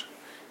gosh,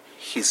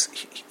 he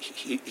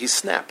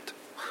snapped.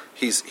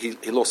 He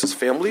lost his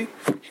family,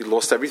 he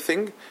lost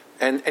everything,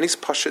 and he's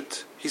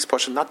pashut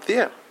not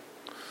there.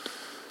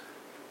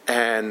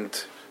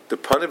 And the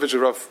Ponevezher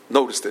Rav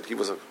noticed it. He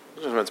was a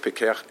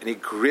pekach, and he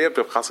grabbed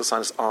Reb Chatzkel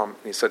Sarna's arm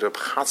and he said, Reb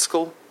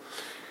Chatzkel,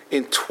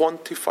 in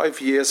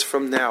 25 years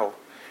from now,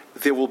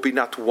 there will be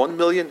not 1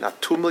 million,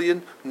 not 2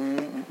 million,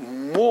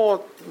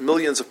 more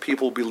millions of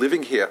people will be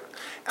living here,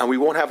 and we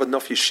won't have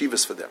enough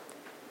yeshivas for them.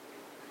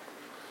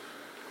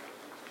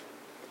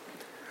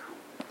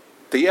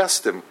 They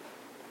asked him,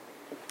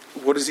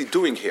 what is he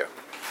doing here?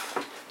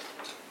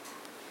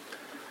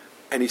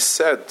 And he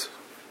said,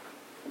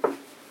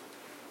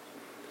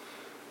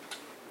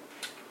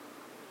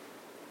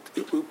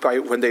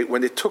 when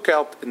they took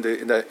out in the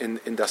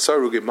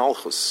Asarugi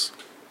Malchus,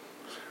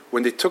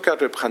 when they took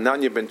out Reb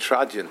Hananya ben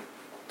Tradian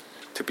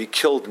to be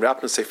killed in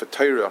Rapna Sefer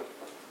Torah,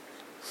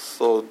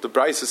 so the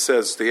Brisa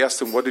says, they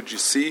asked him, what did you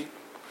see?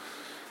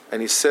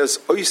 And he says,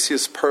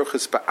 Oisius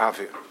Perchis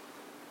Ba'avir.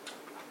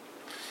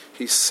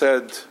 He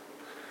said,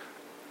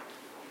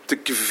 the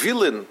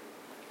Gvilin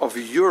of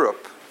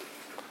Europe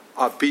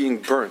are being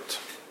burnt.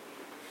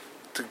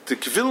 The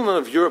Gvilin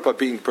of Europe are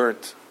being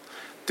burnt.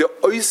 The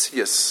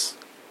Oisius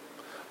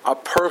are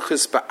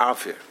Perchis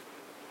Ba'avir.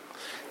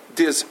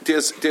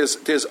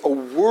 There's a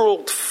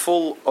world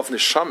full of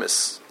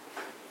neshamis,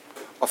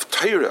 of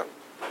Torah,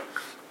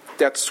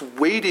 that's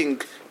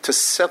waiting to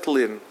settle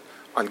in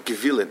on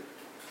Gvilin.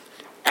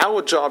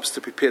 Our job is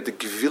to prepare the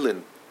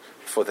Gvilin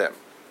for them.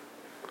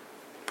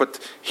 But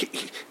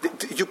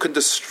you can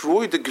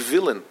destroy the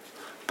Gvilin,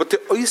 but the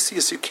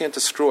Oisius you can't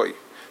destroy.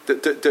 The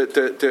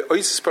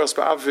Oisius Paras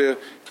Ba'avir,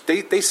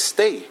 they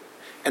stay,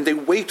 and they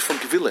wait for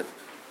Gvilin.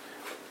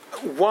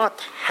 What,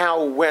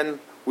 how, when,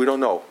 we don't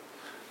know.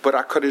 But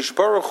HaKadosh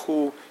Baruch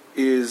Hu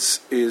is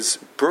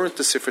burnt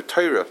the Sefer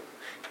Torah.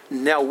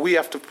 Now we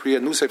have to prepare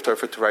a new Sefer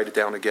Torah to write it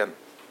down again.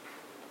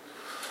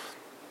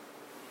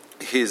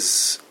 He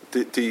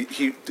spent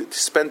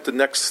the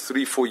next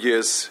 3-4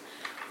 years.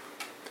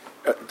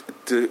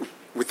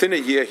 Within a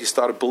year, he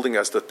started building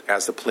as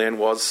the plan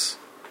was,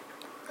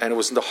 and it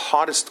was in the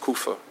hardest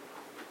kufa.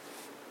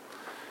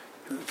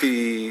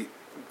 The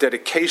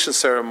dedication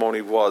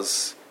ceremony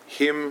was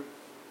him,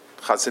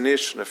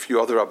 Chazanish, and a few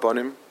other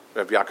Rabbanim,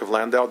 Rabbi Yaakov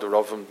Landau, the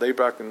Rav from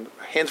Leibach, and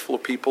a handful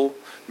of people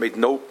made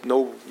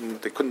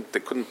they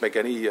couldn't make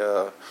any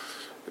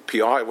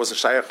PR. It wasn't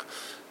shaykh.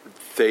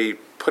 They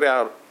put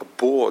out a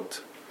board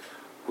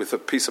with a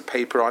piece of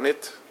paper on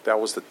it. That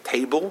was the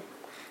table,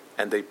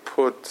 and they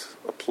put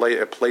a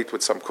plate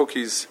with some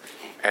cookies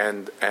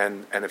and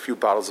a few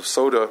bottles of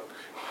soda.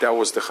 That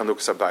was the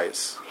Chanukah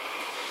Sabayis.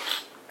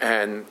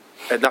 And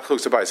not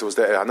Chanukah Sabayis, it was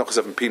the Hanochas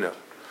of Pina.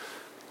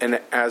 And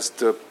as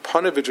the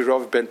Ponevezher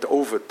Rav bent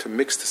over to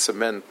mix the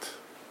cement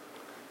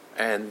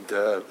and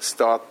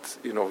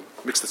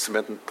mix the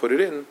cement and put it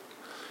in,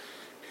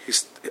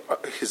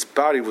 his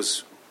body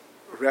was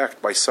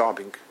racked by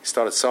sobbing. He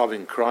started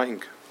sobbing,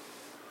 crying.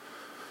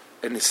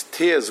 And his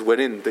tears went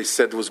in. They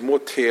said there was more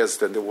tears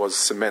than there was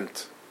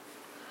cement.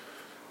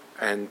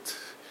 And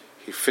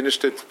he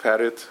finished it,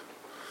 patted it,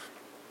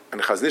 and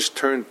Chaznish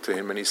turned to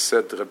him and he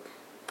said,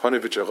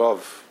 Ponevezher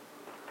Rav,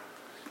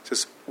 he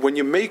says, when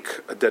you make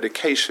a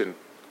dedication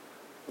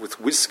with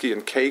whiskey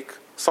and cake,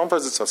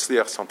 sometimes it's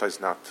atzliach, sometimes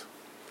not.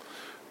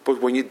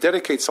 But when you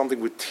dedicate something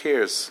with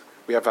tears,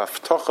 we have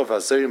Avtocha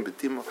v'azerim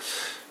b'dima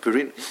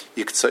b'rin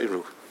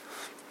yiktzairu.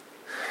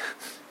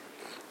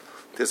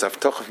 There's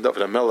Avtocha from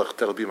David HaMelech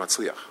that'll be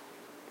matzliach.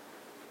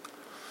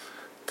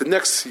 The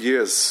next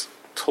years,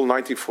 till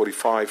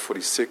 1945,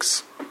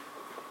 46,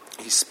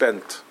 he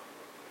spent.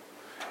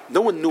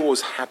 No one knew what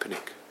was happening.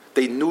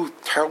 They knew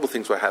terrible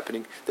things were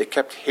happening. They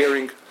kept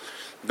hearing.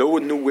 No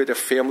one knew where their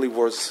family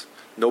was.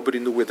 Nobody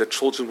knew where their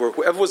children were.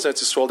 Whoever was at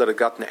Yisrael that had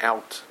gotten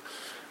out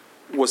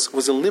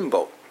was in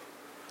limbo.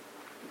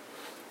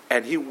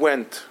 And he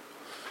went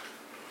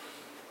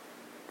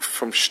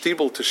from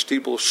shtibel to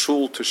shtibel,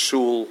 shul to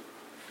shul,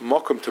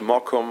 mokum to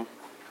mokum.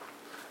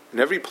 In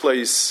every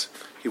place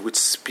he would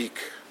speak,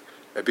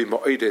 and be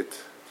mo'eded,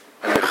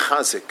 and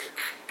mechazik.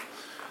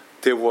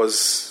 There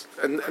was,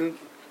 and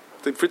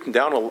they've written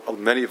down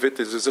many of it.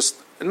 There's just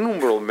an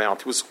innumerable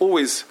amount. He was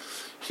always,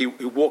 he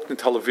walked in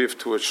Tel Aviv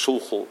to a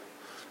shulchul,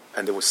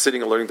 and they were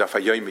sitting and learning Daf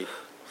HaYomi.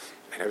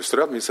 And I stood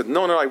up and he said,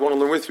 no, I want to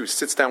learn with you. He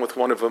sits down with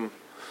one of them,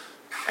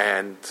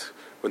 and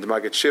when the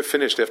Maggid Shir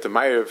finished, after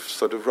Meir,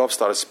 so the Rav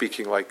started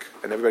speaking, and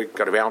everybody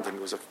got around him. He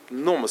was an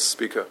enormous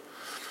speaker.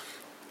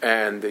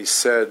 And he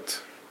said,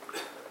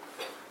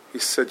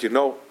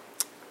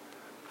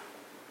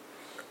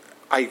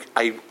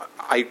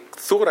 I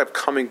thought I'm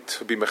coming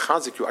to be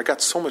mechazik you. I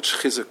got so much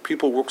chizuk.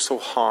 People work so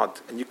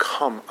hard, and you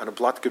come on a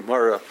blat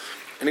Gemara,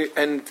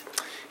 and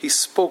he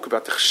spoke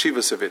about the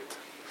chshivas of it.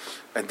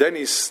 And then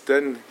he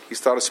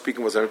started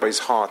speaking with everybody's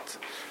heart.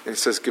 And he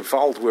says,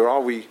 Gewalt, where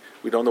are we?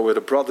 We don't know where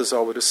the brothers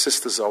are, where the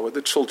sisters are, where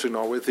the children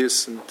are, where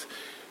this, and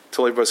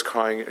till everybody's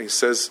crying. And he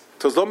says,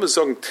 Tazlom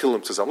Zong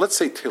Tilim Tazal. Let's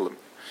say Tilim.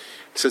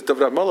 He says,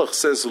 David HaMelech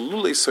says,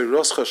 Lulei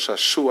Soyroscha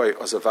Shashuai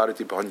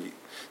Azavariti Banyi.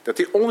 That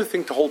the only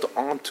thing to hold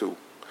on to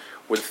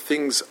when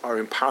things are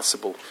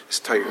impossible is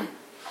Torah.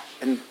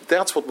 And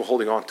that's what we're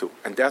holding on to.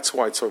 And that's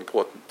why it's so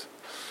important.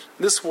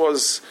 This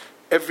was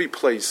every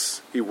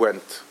place he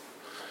went.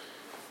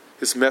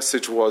 His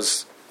message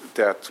was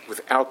that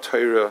without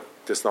Torah,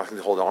 there's nothing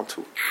to hold on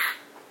to.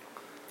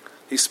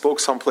 He spoke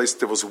someplace,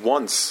 there was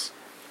once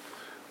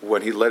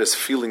when he let his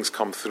feelings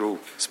come through,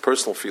 his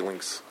personal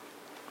feelings,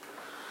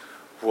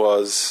 he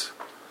was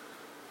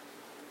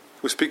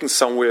speaking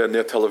somewhere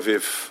near Tel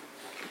Aviv.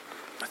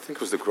 I think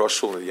it was the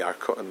Groshul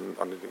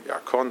on the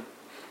Yarkon.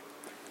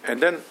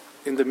 And then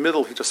in the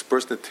middle, he just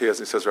burst into tears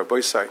and he says, Rabbi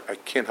Isai, I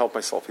can't help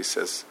myself. He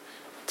says,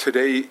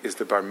 today is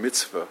the bar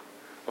mitzvah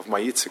of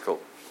my Yitzchak.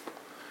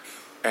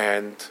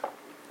 And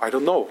I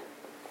don't know.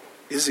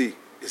 Is he?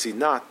 Is he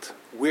not?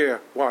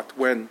 Where? What?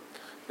 When?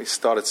 He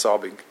started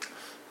sobbing.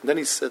 And then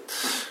he said,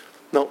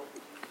 no,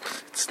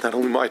 it's not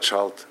only my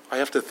child. I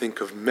have to think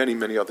of many,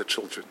 many other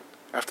children.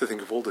 I have to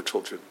think of all the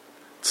children.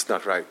 It's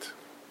not right.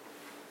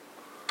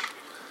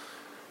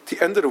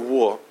 The end of the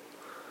war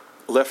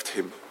left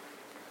him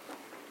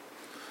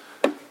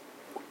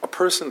a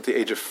person at the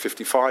age of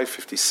 55,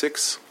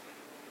 56,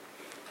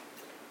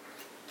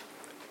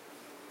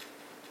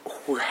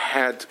 who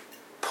had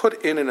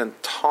put in an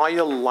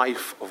entire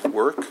life of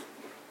work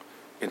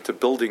into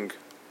building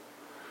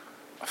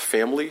a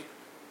family,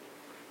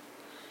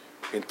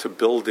 into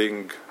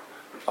building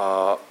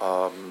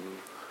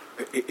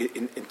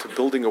into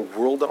building a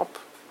world up.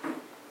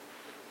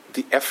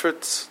 The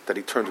efforts that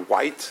he turned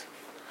white,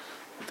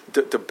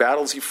 the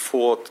battles he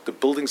fought, the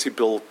buildings he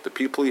built, the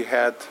people he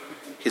had,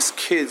 his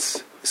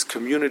kids, his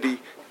community,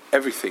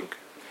 everything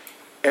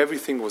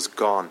was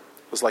gone.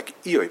 It was like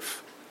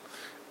Yosef.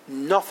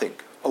 Nothing.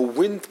 A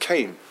wind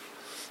came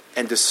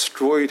and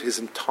destroyed his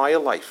entire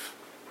life.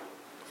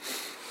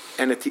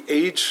 And at the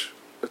age,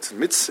 it's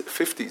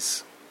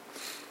mid-50s,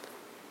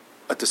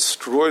 a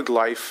destroyed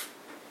life,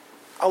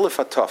 Aleph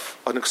Ataf,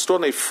 an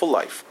extraordinary full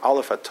life,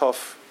 Aleph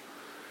Ataf,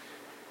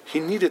 he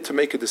needed to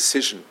make a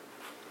decision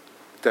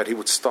that he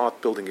would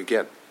start building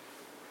again.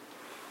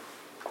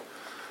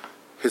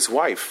 His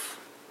wife,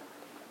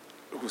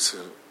 who's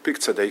a big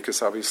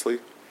tzaddikus, obviously,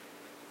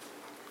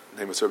 her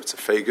name was Rebbe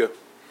Tzefega,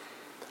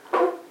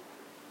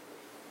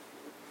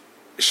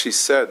 she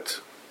said,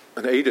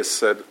 an Edith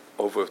said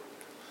over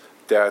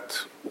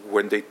that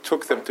when they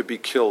took them to be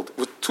killed,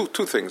 with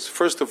two things.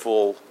 First of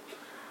all,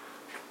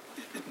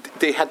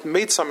 they had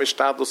made some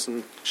ishtadlus,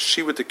 and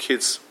she with the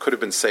kids could have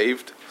been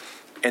saved,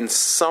 and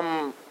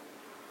some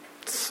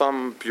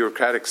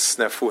bureaucratic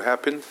snafu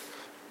happened,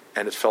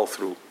 and it fell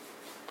through.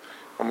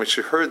 And when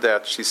she heard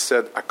that, she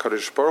said,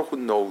 HaKadosh Baruch Hu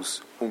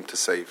knows whom to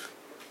save.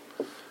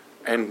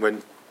 And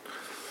when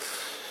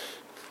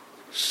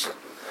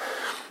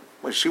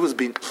she was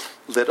being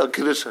led al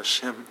Kiddush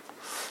Hashem,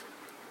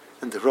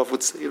 and the Rav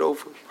would say it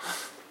over,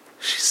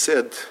 she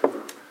said,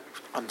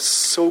 I'm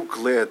so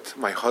glad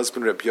my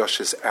husband Reb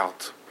Yosh is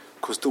out,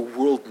 because the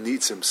world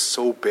needs him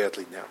so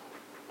badly now.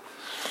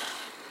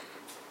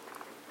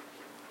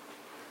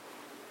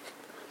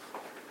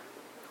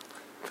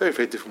 Very,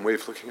 very different way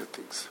of looking at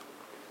things.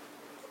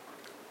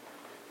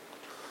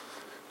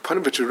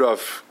 Ponevezher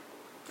Rav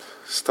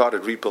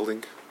started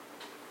rebuilding.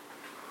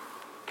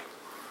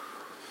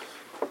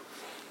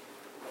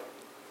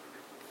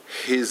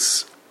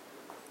 His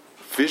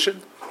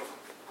vision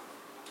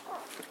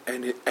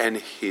and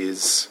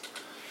his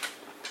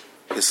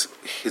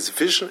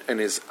vision and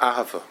his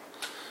ahava.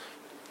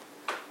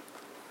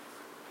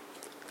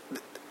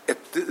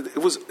 It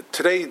was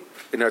today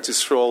in Eretz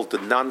Yisrael, the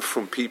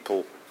non-from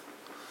people,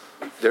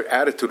 their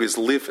attitude is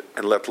live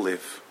and let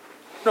live.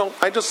 No,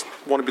 I just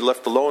want to be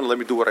left alone, let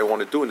me do what I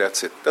want to do, and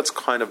that's it. That's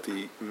kind of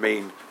the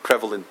main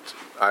prevalent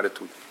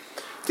attitude.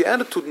 The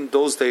attitude in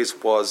those days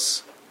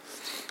was,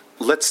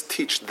 let's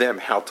teach them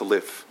how to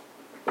live.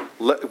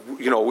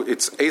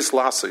 It's Eis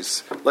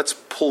Lasses. Let's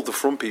pull the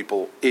from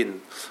people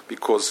in,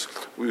 because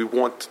we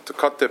want to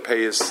cut their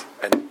payas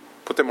and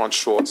put them on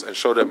shorts and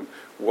show them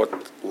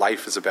what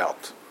life is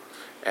about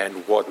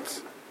and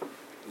what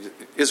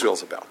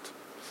Israel's about.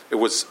 It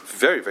was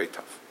very, very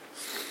tough.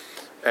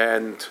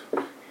 And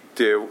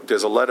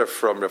there's a letter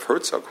from Rav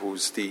Herzog, who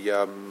was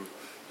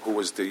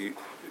the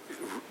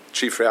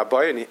chief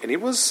rabbi, and he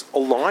was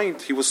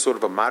aligned. He was sort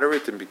of a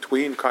moderate in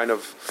between, kind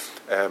of.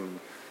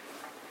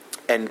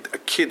 And a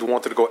kid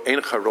wanted to go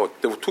Ein Charod.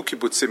 There were two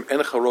kibbutzim, Ein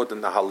Charod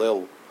and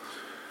Nahalel,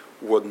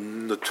 were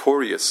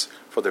notorious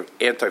for their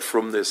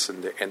anti-frumness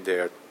and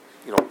their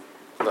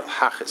the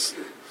hachis.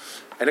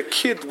 And a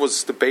kid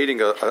was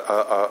debating, a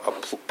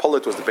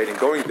polit was debating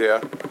going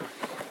there,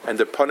 and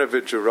the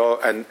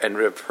Ponevezher and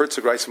Reb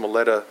Herzog writes him a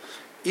letter.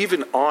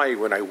 Even I,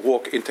 when I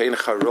walk into Ein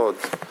Charod,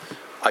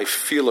 I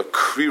feel a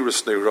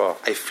kriris neirah.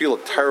 I feel a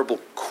terrible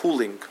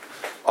cooling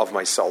of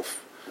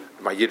myself,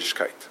 my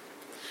Yiddishkeit.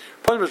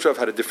 Ponevezher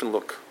had a different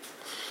look.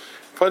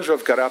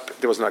 Ponevezher got up.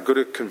 There was an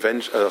Agudah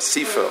convention,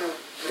 Sifa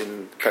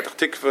in Petach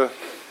Tikva,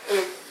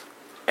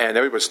 and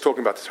everybody was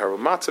talking about the terrible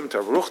matzim,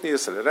 terrible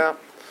ruchnias, and that.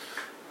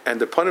 And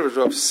the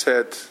Ponevezher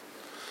said,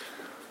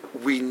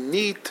 we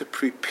need to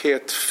prepare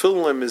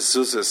tefillin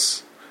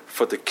mezuzahs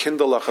for the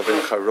kindlech of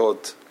Ein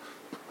Charod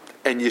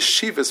and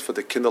yeshivas for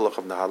the kindlech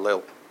of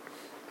Nahalel.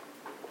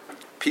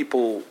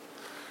 People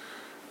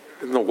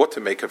didn't know what to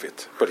make of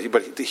it, but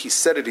he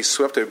said it. He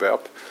swept everybody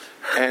up,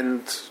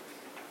 and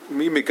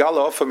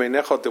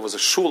there was a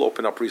shul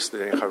open up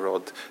recently in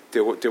Harod.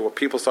 There were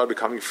people started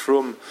becoming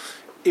from.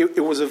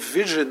 It was a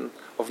vision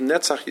of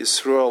Netzach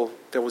Yisrael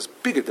that was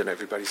bigger than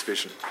everybody's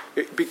vision,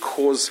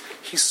 because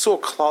he saw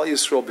Klal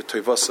Yisrael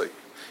b'toivasei.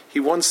 He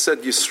once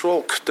said,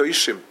 Yisrael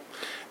k'doishim.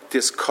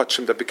 There's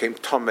kachim that became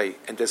tamei,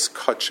 and there's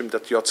kachim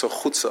that yotza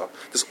chutza.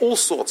 There's all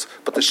sorts,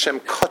 but the Shem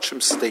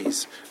kachim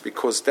stays,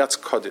 because that's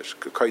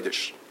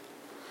kaddish.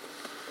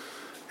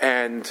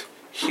 And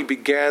he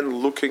began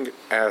looking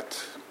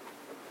at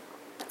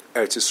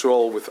Eretz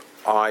Yisrael with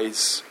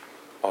eyes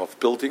of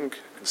building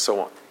and so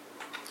on.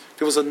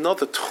 There was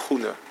another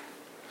tchuna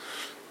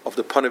of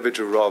the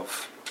Ponevezher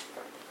Rav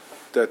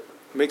that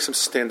makes him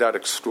stand out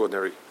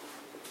extraordinary.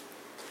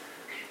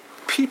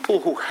 People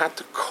who had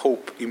to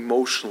cope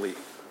emotionally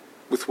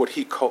with what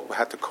he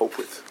had to cope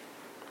with.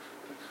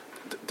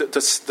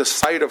 The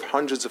sight of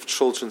hundreds of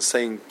children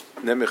saying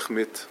Nemich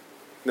mit,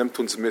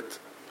 Nemtuns mit,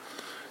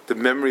 the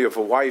memory of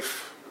a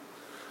wife,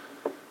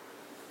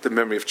 the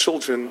memory of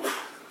children,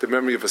 the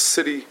memory of a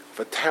city, of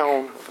a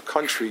town, of a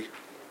country.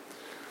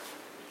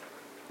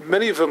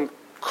 Many of them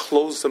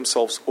closed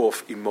themselves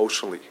off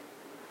emotionally.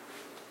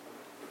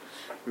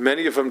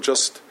 Many of them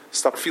just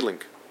stopped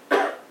feeling.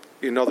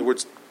 In other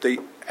words, they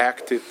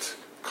acted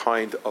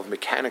kind of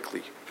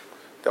mechanically.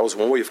 That was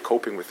one way of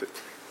coping with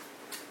it.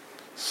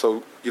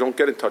 So you don't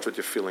get in touch with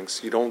your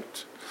feelings.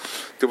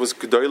 There was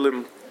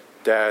Gedolim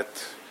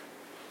that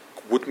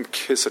wouldn't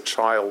kiss a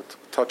child,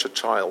 touch a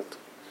child,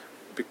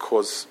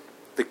 because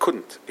they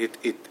couldn't.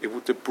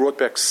 It brought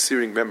back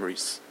searing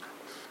memories.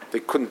 They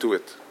couldn't do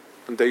it.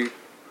 And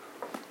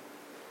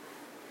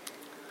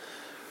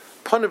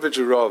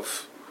Ponevezher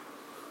Rav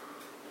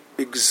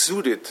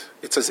exuded,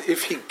 it's as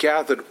if he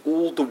gathered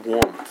all the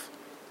warmth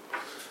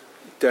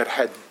that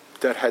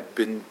had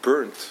been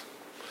burnt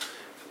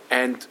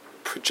and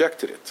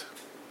projected it.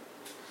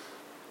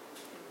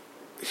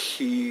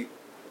 He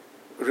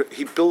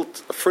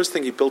built, the first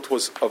thing he built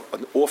was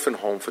an orphan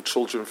home for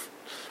children.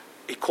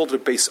 He called it a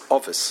base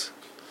office.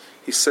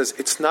 He says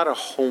it's not a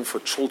home for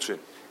children,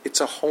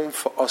 it's a home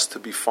for us to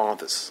be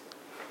fathers.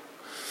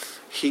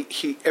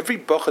 Every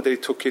bacha that he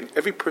took in,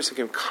 every person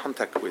he came in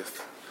contact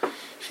with,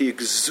 he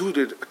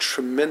exuded a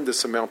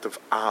tremendous amount of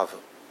ahava.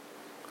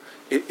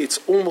 It's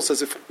almost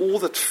as if all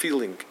that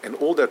feeling and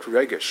all that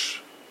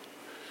regesh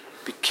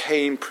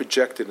became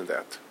projected in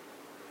that.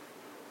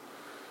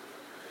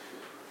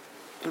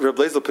 Reb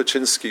Lezer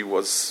Paczynski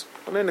was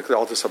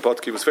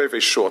very,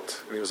 very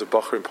short, and he was a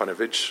bacher in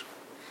Ponevezher,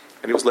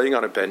 and he was laying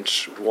on a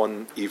bench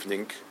one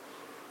evening.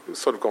 He was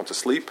sort of going to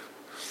sleep,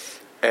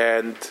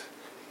 and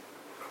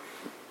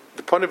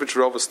the Ponevezher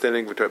Rav was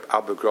standing with Reb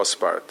Abba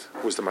Grossbart,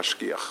 who was the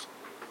mashgiach.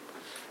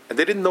 And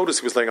they didn't notice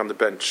he was laying on the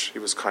bench. He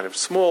was kind of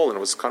small and it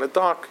was kind of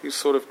dark.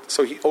 So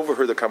he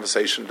overheard the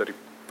conversation that he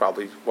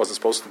probably wasn't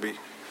supposed to be.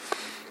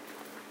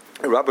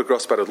 And Rabbi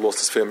Grossbart had lost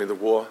his family in the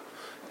war,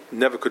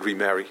 never could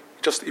remarry.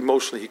 Just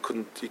emotionally, he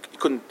couldn't.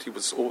 He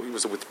was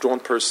a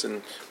withdrawn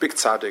person, big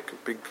tzaddik,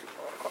 big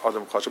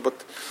Adam Chasha,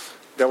 but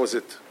that was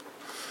it.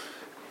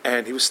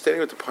 And he was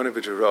standing with the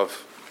Ponevezher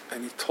Rav,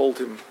 and he told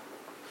him,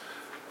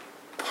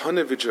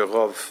 Ponevezher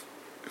Rav,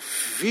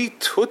 wie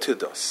tut ihr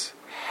das?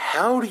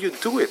 How do you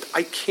do it?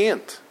 I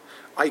can't.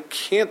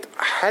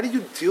 How do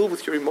you deal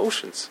with your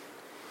emotions?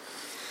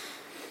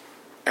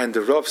 And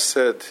the Rav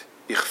said,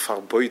 Ich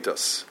verbeut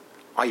das.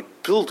 I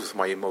build with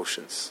my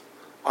emotions.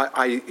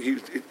 I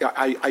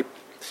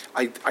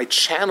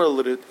channel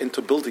it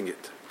into building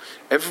it.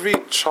 Every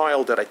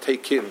child that I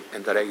take in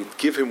and that I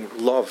give him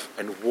love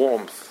and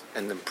warmth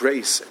and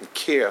embrace and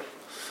care,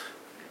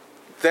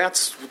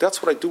 that's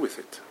what I do with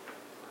it.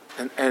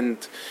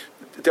 And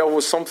there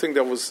was something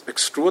that was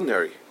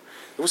extraordinary.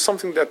 It was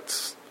something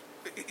that,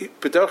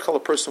 a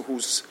person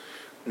who's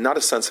not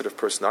a sensitive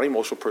person, not an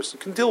emotional person,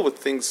 can deal with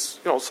things,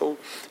 so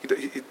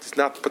it's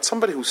not, but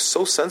somebody who's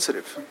so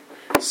sensitive,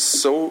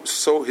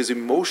 so his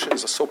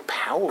emotions are so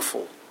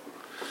powerful,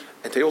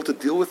 and they're able to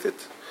deal with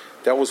it,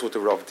 that was what the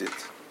Rav did.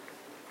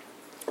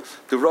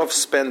 The Rav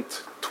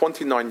spent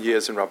 29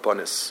 years in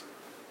Rabbanis.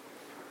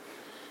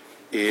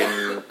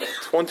 In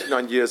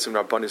 29 years in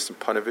Rabbanis in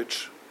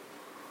Ponevezher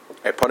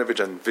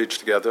and Vij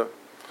together,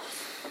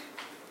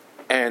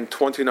 and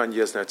 29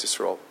 years in Eretz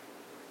Yisrael.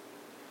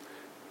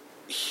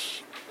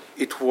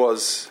 It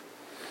was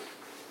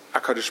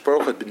HaKadosh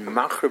Baruch had been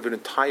machrev an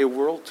entire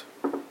world,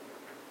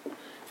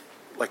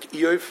 like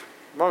Yosef,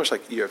 mamish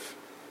like Yosef,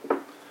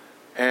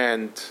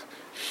 and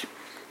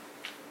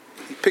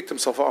he picked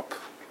himself up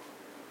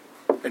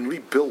and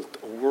rebuilt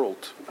a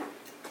world.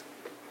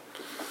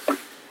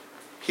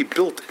 He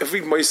built every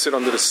meiser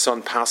under the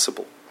sun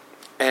possible,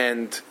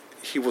 and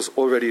he was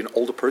already an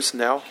older person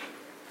now,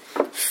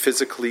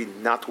 physically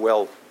not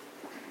well.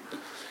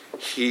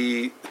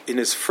 He, in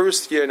his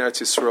first year in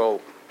Eretz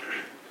Yisrael,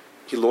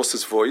 he lost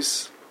his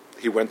voice.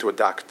 He went to a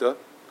doctor,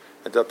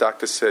 and that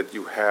doctor said,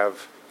 you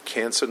have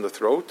cancer in the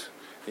throat,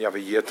 and you have a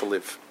year to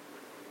live.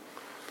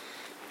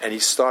 And he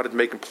started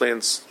making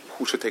plans,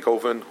 who should take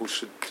over and who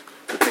should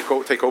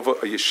take over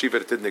a yeshiva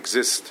that didn't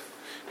exist,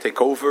 take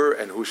over,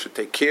 and who should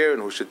take care,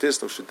 and who should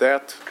this, and who should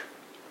that.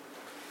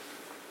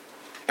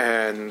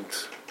 And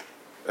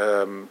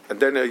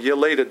then a year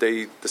later,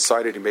 they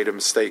decided he made a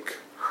mistake.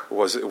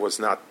 It was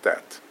not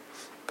that,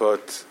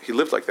 but he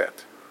lived like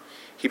that.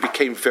 He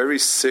became very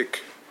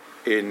sick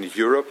in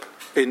Europe.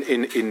 He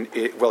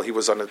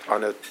was in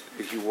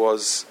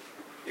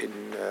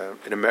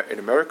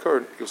America,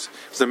 or he was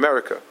in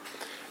America,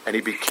 and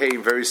he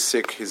became very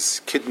sick.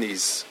 His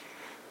kidneys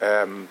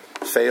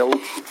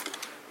failed,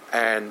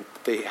 and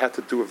they had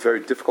to do a very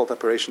difficult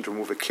operation to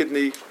remove a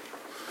kidney.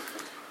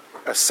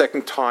 A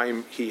second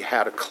time, he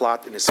had a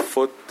clot in his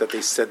foot that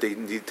they said they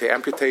needed to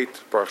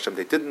amputate. Baruch Hashem,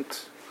 they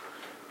didn't.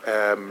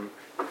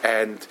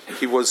 And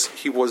he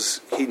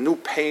knew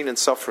pain and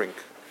suffering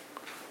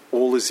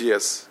all his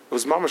years. It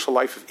was mamash a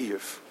life of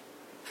Eev.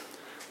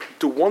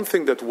 The one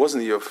thing that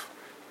wasn't Eev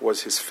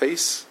was his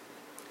face,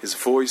 his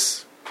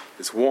voice,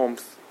 his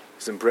warmth,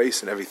 his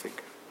embrace, and everything.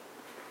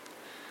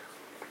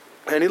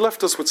 And he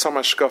left us with some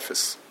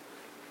ashkafis.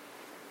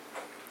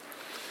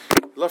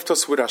 He left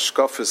us with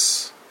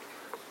ashkafis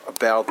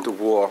about the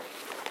war.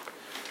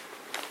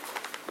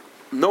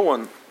 No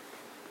one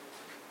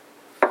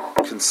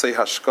can say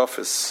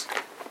hashkafis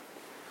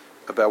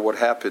about what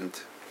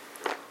happened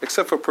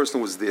except for a person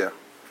who was there.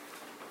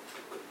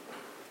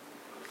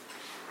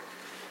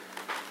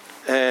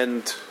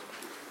 And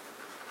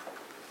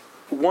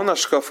one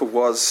hashkafa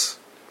was,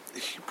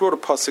 he brought a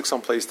pasuk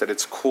someplace that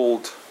it's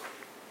called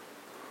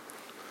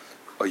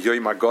a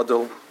Yom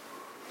HaGadol,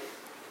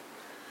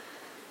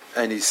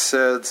 and he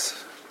said,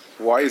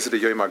 why is it a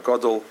Yom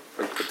HaGadol,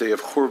 a day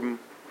of Churban?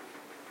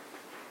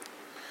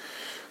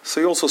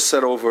 So he also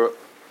said over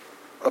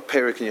a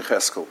perek in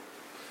Yecheskel.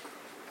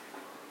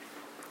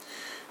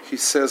 He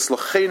says,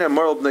 L'chein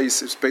amar b'nei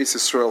Beis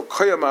Yisrael,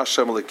 koyam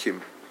Hashem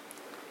Elokim,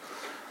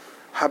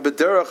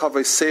 habederach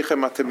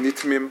havayseichem atem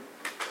nitmim,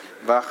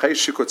 v'achei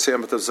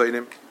shikotzeim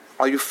atavzainim.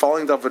 Are you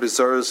following the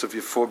avodah of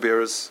your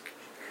forebears?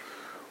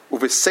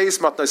 Uveseis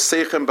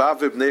matnaseichem ba'av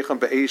b'neichem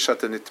be'eish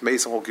atem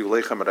nitmeisem ol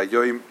giulechem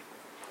arayoim.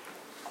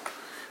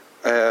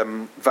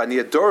 V'ani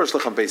adorish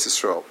lechem Beis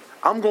Yisrael.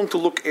 I'm going to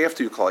look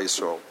after you, Klal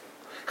Yisrael.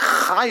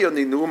 Chayon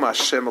inum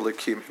Hashem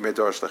Elokim im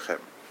adorish lechem.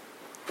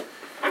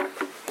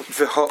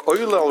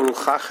 V'ha'oyle al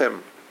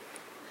ruchachem.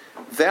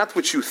 That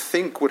which you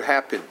think would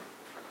happen,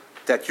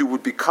 that you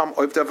would become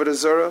Oivd Avodah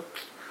Zarah,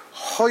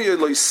 hoye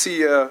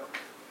loisiya,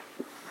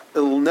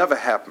 it'll never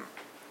happen.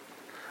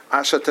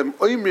 Ashatem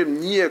oimrim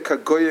niya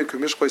kagoyim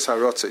kumishkois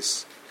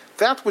harotzis.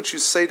 That which you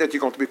say that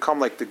you're going to become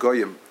like the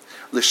goyim,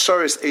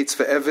 l'sharis eitz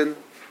ve'evin,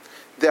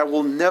 that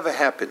will never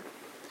happen.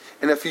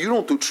 And if you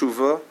don't do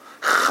tshuva,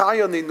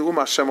 chayon inum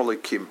Hashem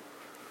Elokim,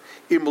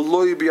 im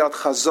loy biyad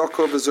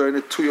chazaka v'zoyin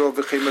etuyo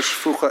v'chem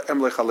shfucha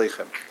emlech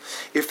aleichem.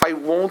 If I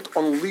won't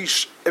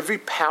unleash every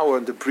power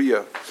in the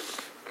Bria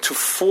to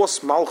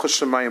force Malchus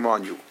Shemayim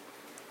on you,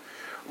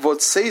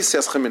 what says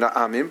Yaschem in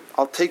Amim,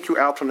 I'll take you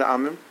out from the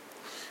Amim,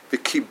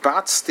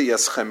 v'kibatzti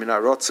Yaschem in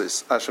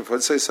Arotzis, Hashem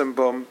v'odseisem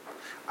bom,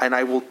 and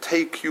I will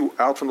take you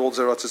out from all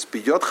the Arotzis,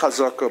 biyod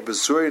chazaka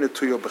b'zoyin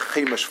etuyo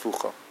v'chem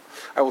shfucha.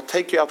 I will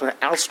take you out with an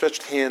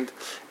outstretched hand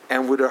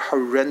and with a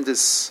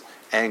horrendous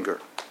anger.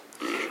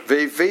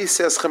 Ve'veis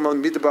Yaschem al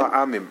midbar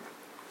Amim,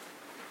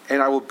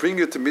 and I will bring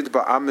you to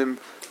midbar Amim,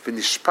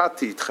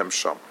 v'nishpati itchem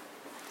sham.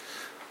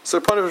 So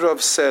the Ponevezher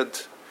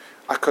said,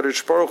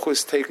 HaKadosh Baruch Hu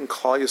is taking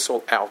Klal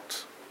Yisrael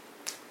out,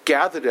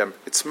 gather them,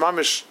 it's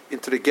mamish,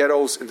 into the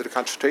ghettos, into the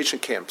concentration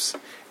camps,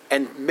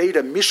 and made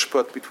a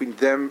mishpat between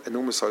them and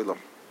Umas Olam.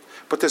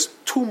 But there's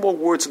two more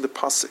words in the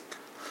pasuk.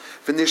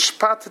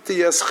 V'nishpatati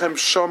yaschem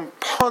sham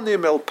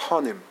panim el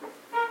panim.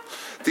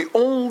 The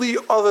only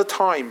other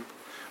time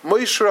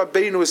Moshe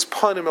Rabbeinu is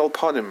panim el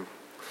panim,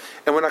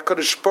 and when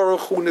HaKadosh Baruch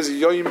Hu is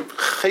yoyim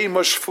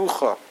chema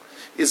shfucha,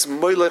 is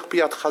moilech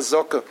biyad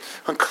chazaka,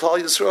 and Klal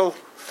Yisrael,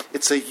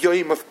 it's a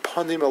yoyim of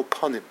panim el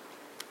panim.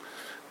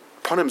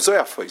 Panim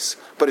zoyafos,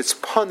 but it's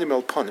panim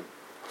el panim.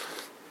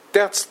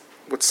 That's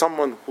what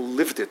someone who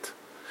lived it.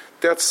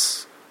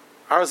 That's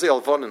Arzei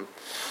Levanon,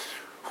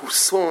 who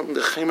saw in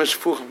the chema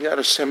shfucha Yad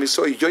Hashem, he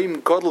saw a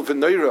yoyim gadol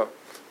v'noira,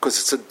 because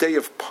it's a day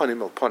of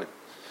panim el panim.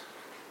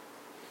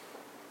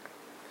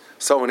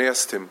 Someone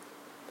asked him,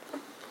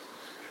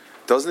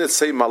 doesn't it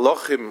say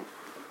Malachim?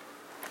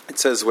 It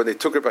says when they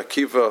took Rabbi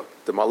Akiva,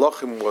 the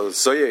Malachim was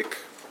Zoyek,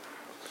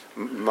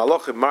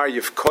 Malachim Mar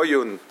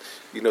Yivkoyun,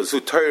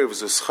 Zutayr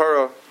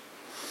Zuschara,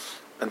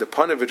 and the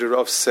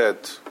Ponevezher said,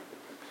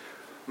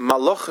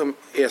 Malachim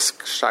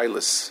ask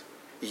Shailas,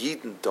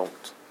 Yidden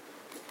don't.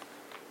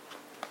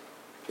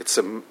 It's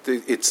the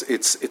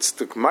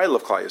Gmail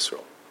of Klal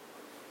Yisrael.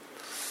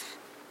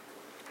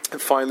 And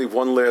finally,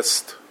 one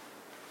last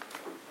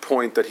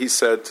point that he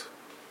said.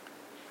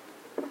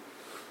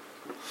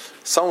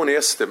 Someone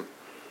asked him,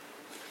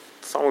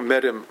 someone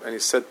met him, and he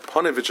said,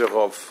 Ponevezher,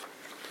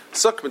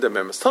 Zok mit dem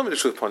Emes, tell me the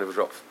truth,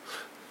 Ponevezher,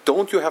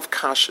 don't you have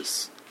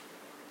kashas?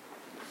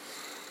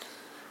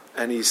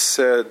 And he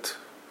said,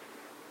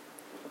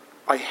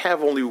 I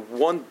have only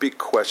one big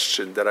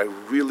question that I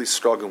really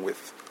struggle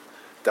with,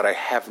 that I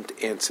haven't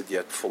answered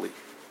yet fully.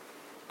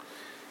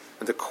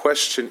 And the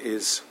question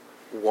is,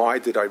 why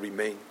did I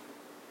remain?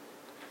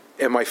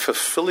 Am I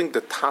fulfilling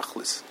the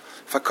tachlis?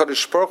 If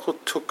HaKadosh Baruch Hu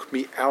took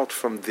me out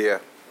from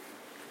there,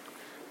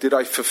 did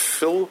I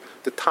fulfill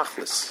the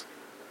tachlis?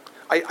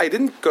 I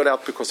didn't get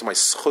out because of my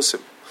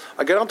schusim.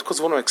 I got out because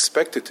of what I'm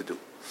expected to do.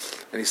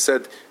 And he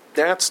said,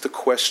 that's the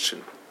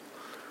question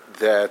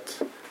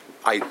that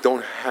I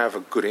don't have a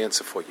good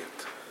answer for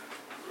yet.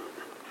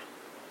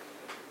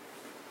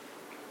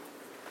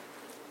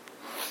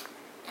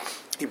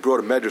 he brought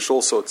a medrash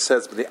also. It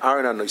says, the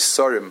Aaron and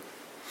Noisarim,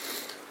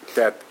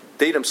 that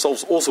they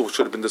themselves also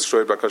should have been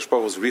destroyed by Kadosh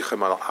Baruch Hu's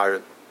Richem al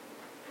Aaron.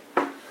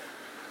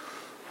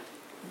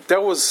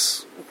 That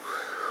was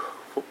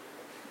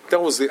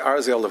the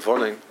Arzei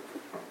Levanon.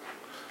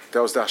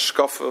 That was the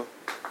Hashkafa.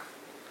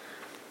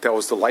 That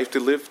was the life they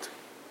lived.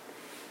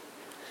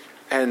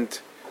 And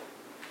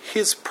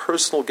his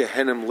personal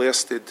Gehenim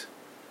lasted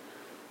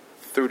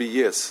 30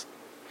 years.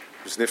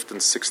 He was nifted in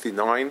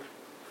 69.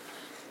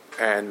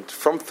 And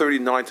from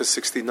 39 to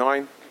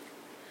 69,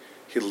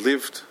 he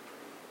lived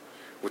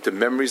with the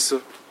memories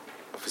of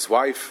his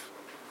wife,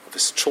 of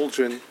his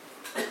children,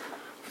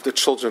 of the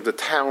children of the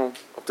town,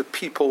 of the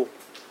people,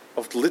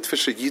 of the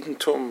Litvische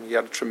Yidentum. He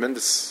had a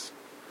tremendous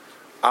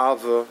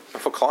Ava.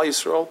 And for Klal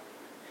Yisrael,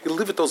 he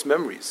lived with those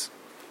memories.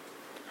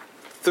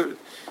 It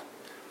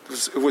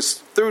was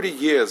 30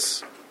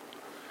 years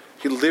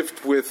he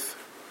lived with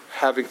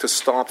having to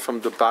start from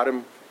the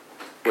bottom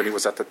when he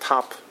was at the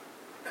top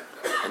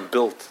and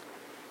built.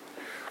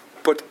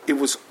 But it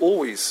was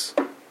always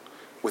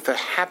with a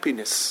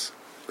happiness,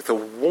 with a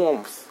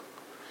warmth,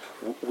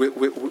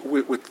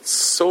 with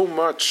so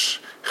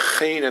much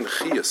chen and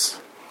chiyas.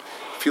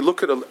 If you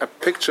look at a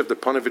picture of the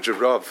Ponevezher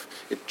Rav,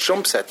 it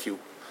jumps at you.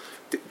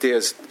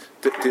 There's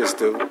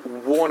the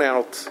worn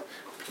out,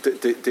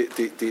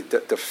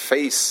 the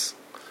face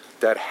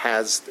that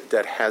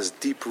has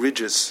deep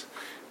ridges,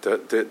 the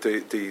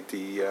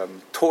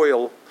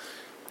toil,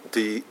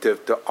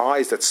 the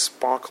eyes that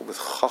sparkle with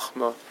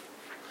chachma,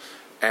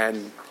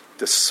 and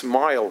the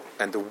smile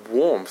and the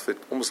warmth that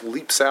almost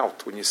leaps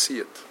out when you see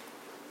it.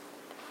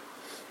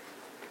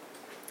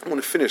 I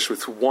want to finish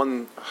with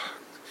one.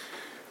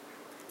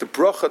 The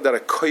bracha that a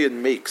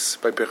kohen makes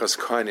by Birchas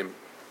Kahaneman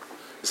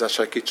is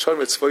Asher Kitshon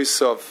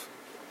Mitzvoisav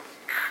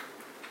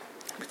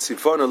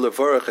Mitzivona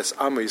Levarach Es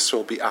Ama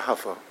Yisrael Bi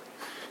Ahava.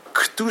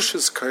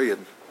 Kedushas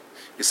kohen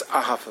is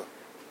Ahava.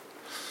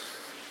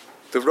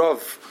 The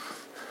Rav,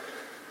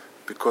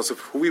 because of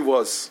who he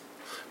was,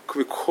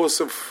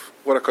 because of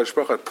what HaKadosh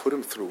Baruch Hu had put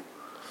him through,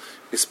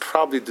 is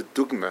probably the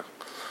dogma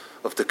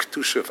of the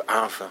Kedusha of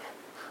Ava.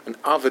 An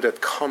Ava that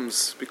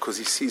comes because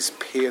he sees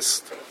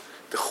past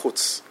the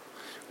chutz,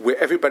 where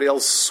everybody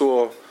else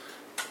saw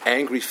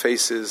angry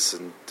faces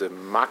and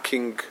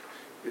mocking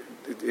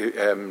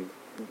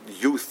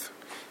youth.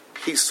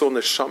 He saw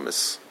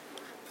neshamas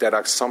that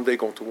are someday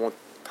going to want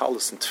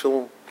talus and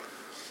tefillin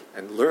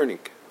and learning.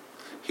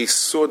 He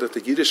saw that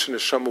the Yiddish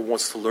neshama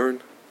wants to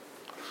learn,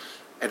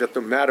 and that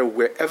no matter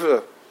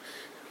wherever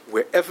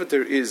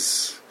there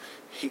is,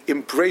 he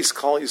embraced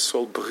Klal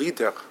Yisrael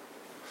Brider,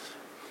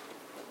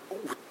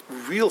 with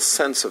real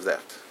sense of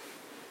that.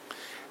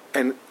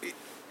 And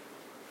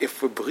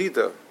if we're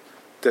Brider,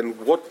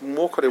 then what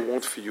more could I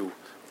want for you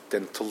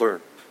than to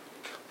learn?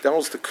 That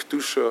was the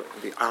Kedusha,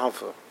 the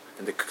Ava,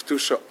 and the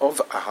Kedusha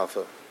of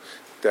Ahava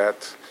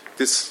that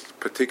this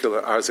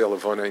particular Arzei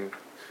Levanon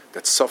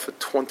that suffered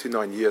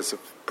 29 years of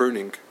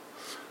burning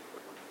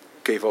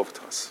gave over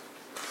to us.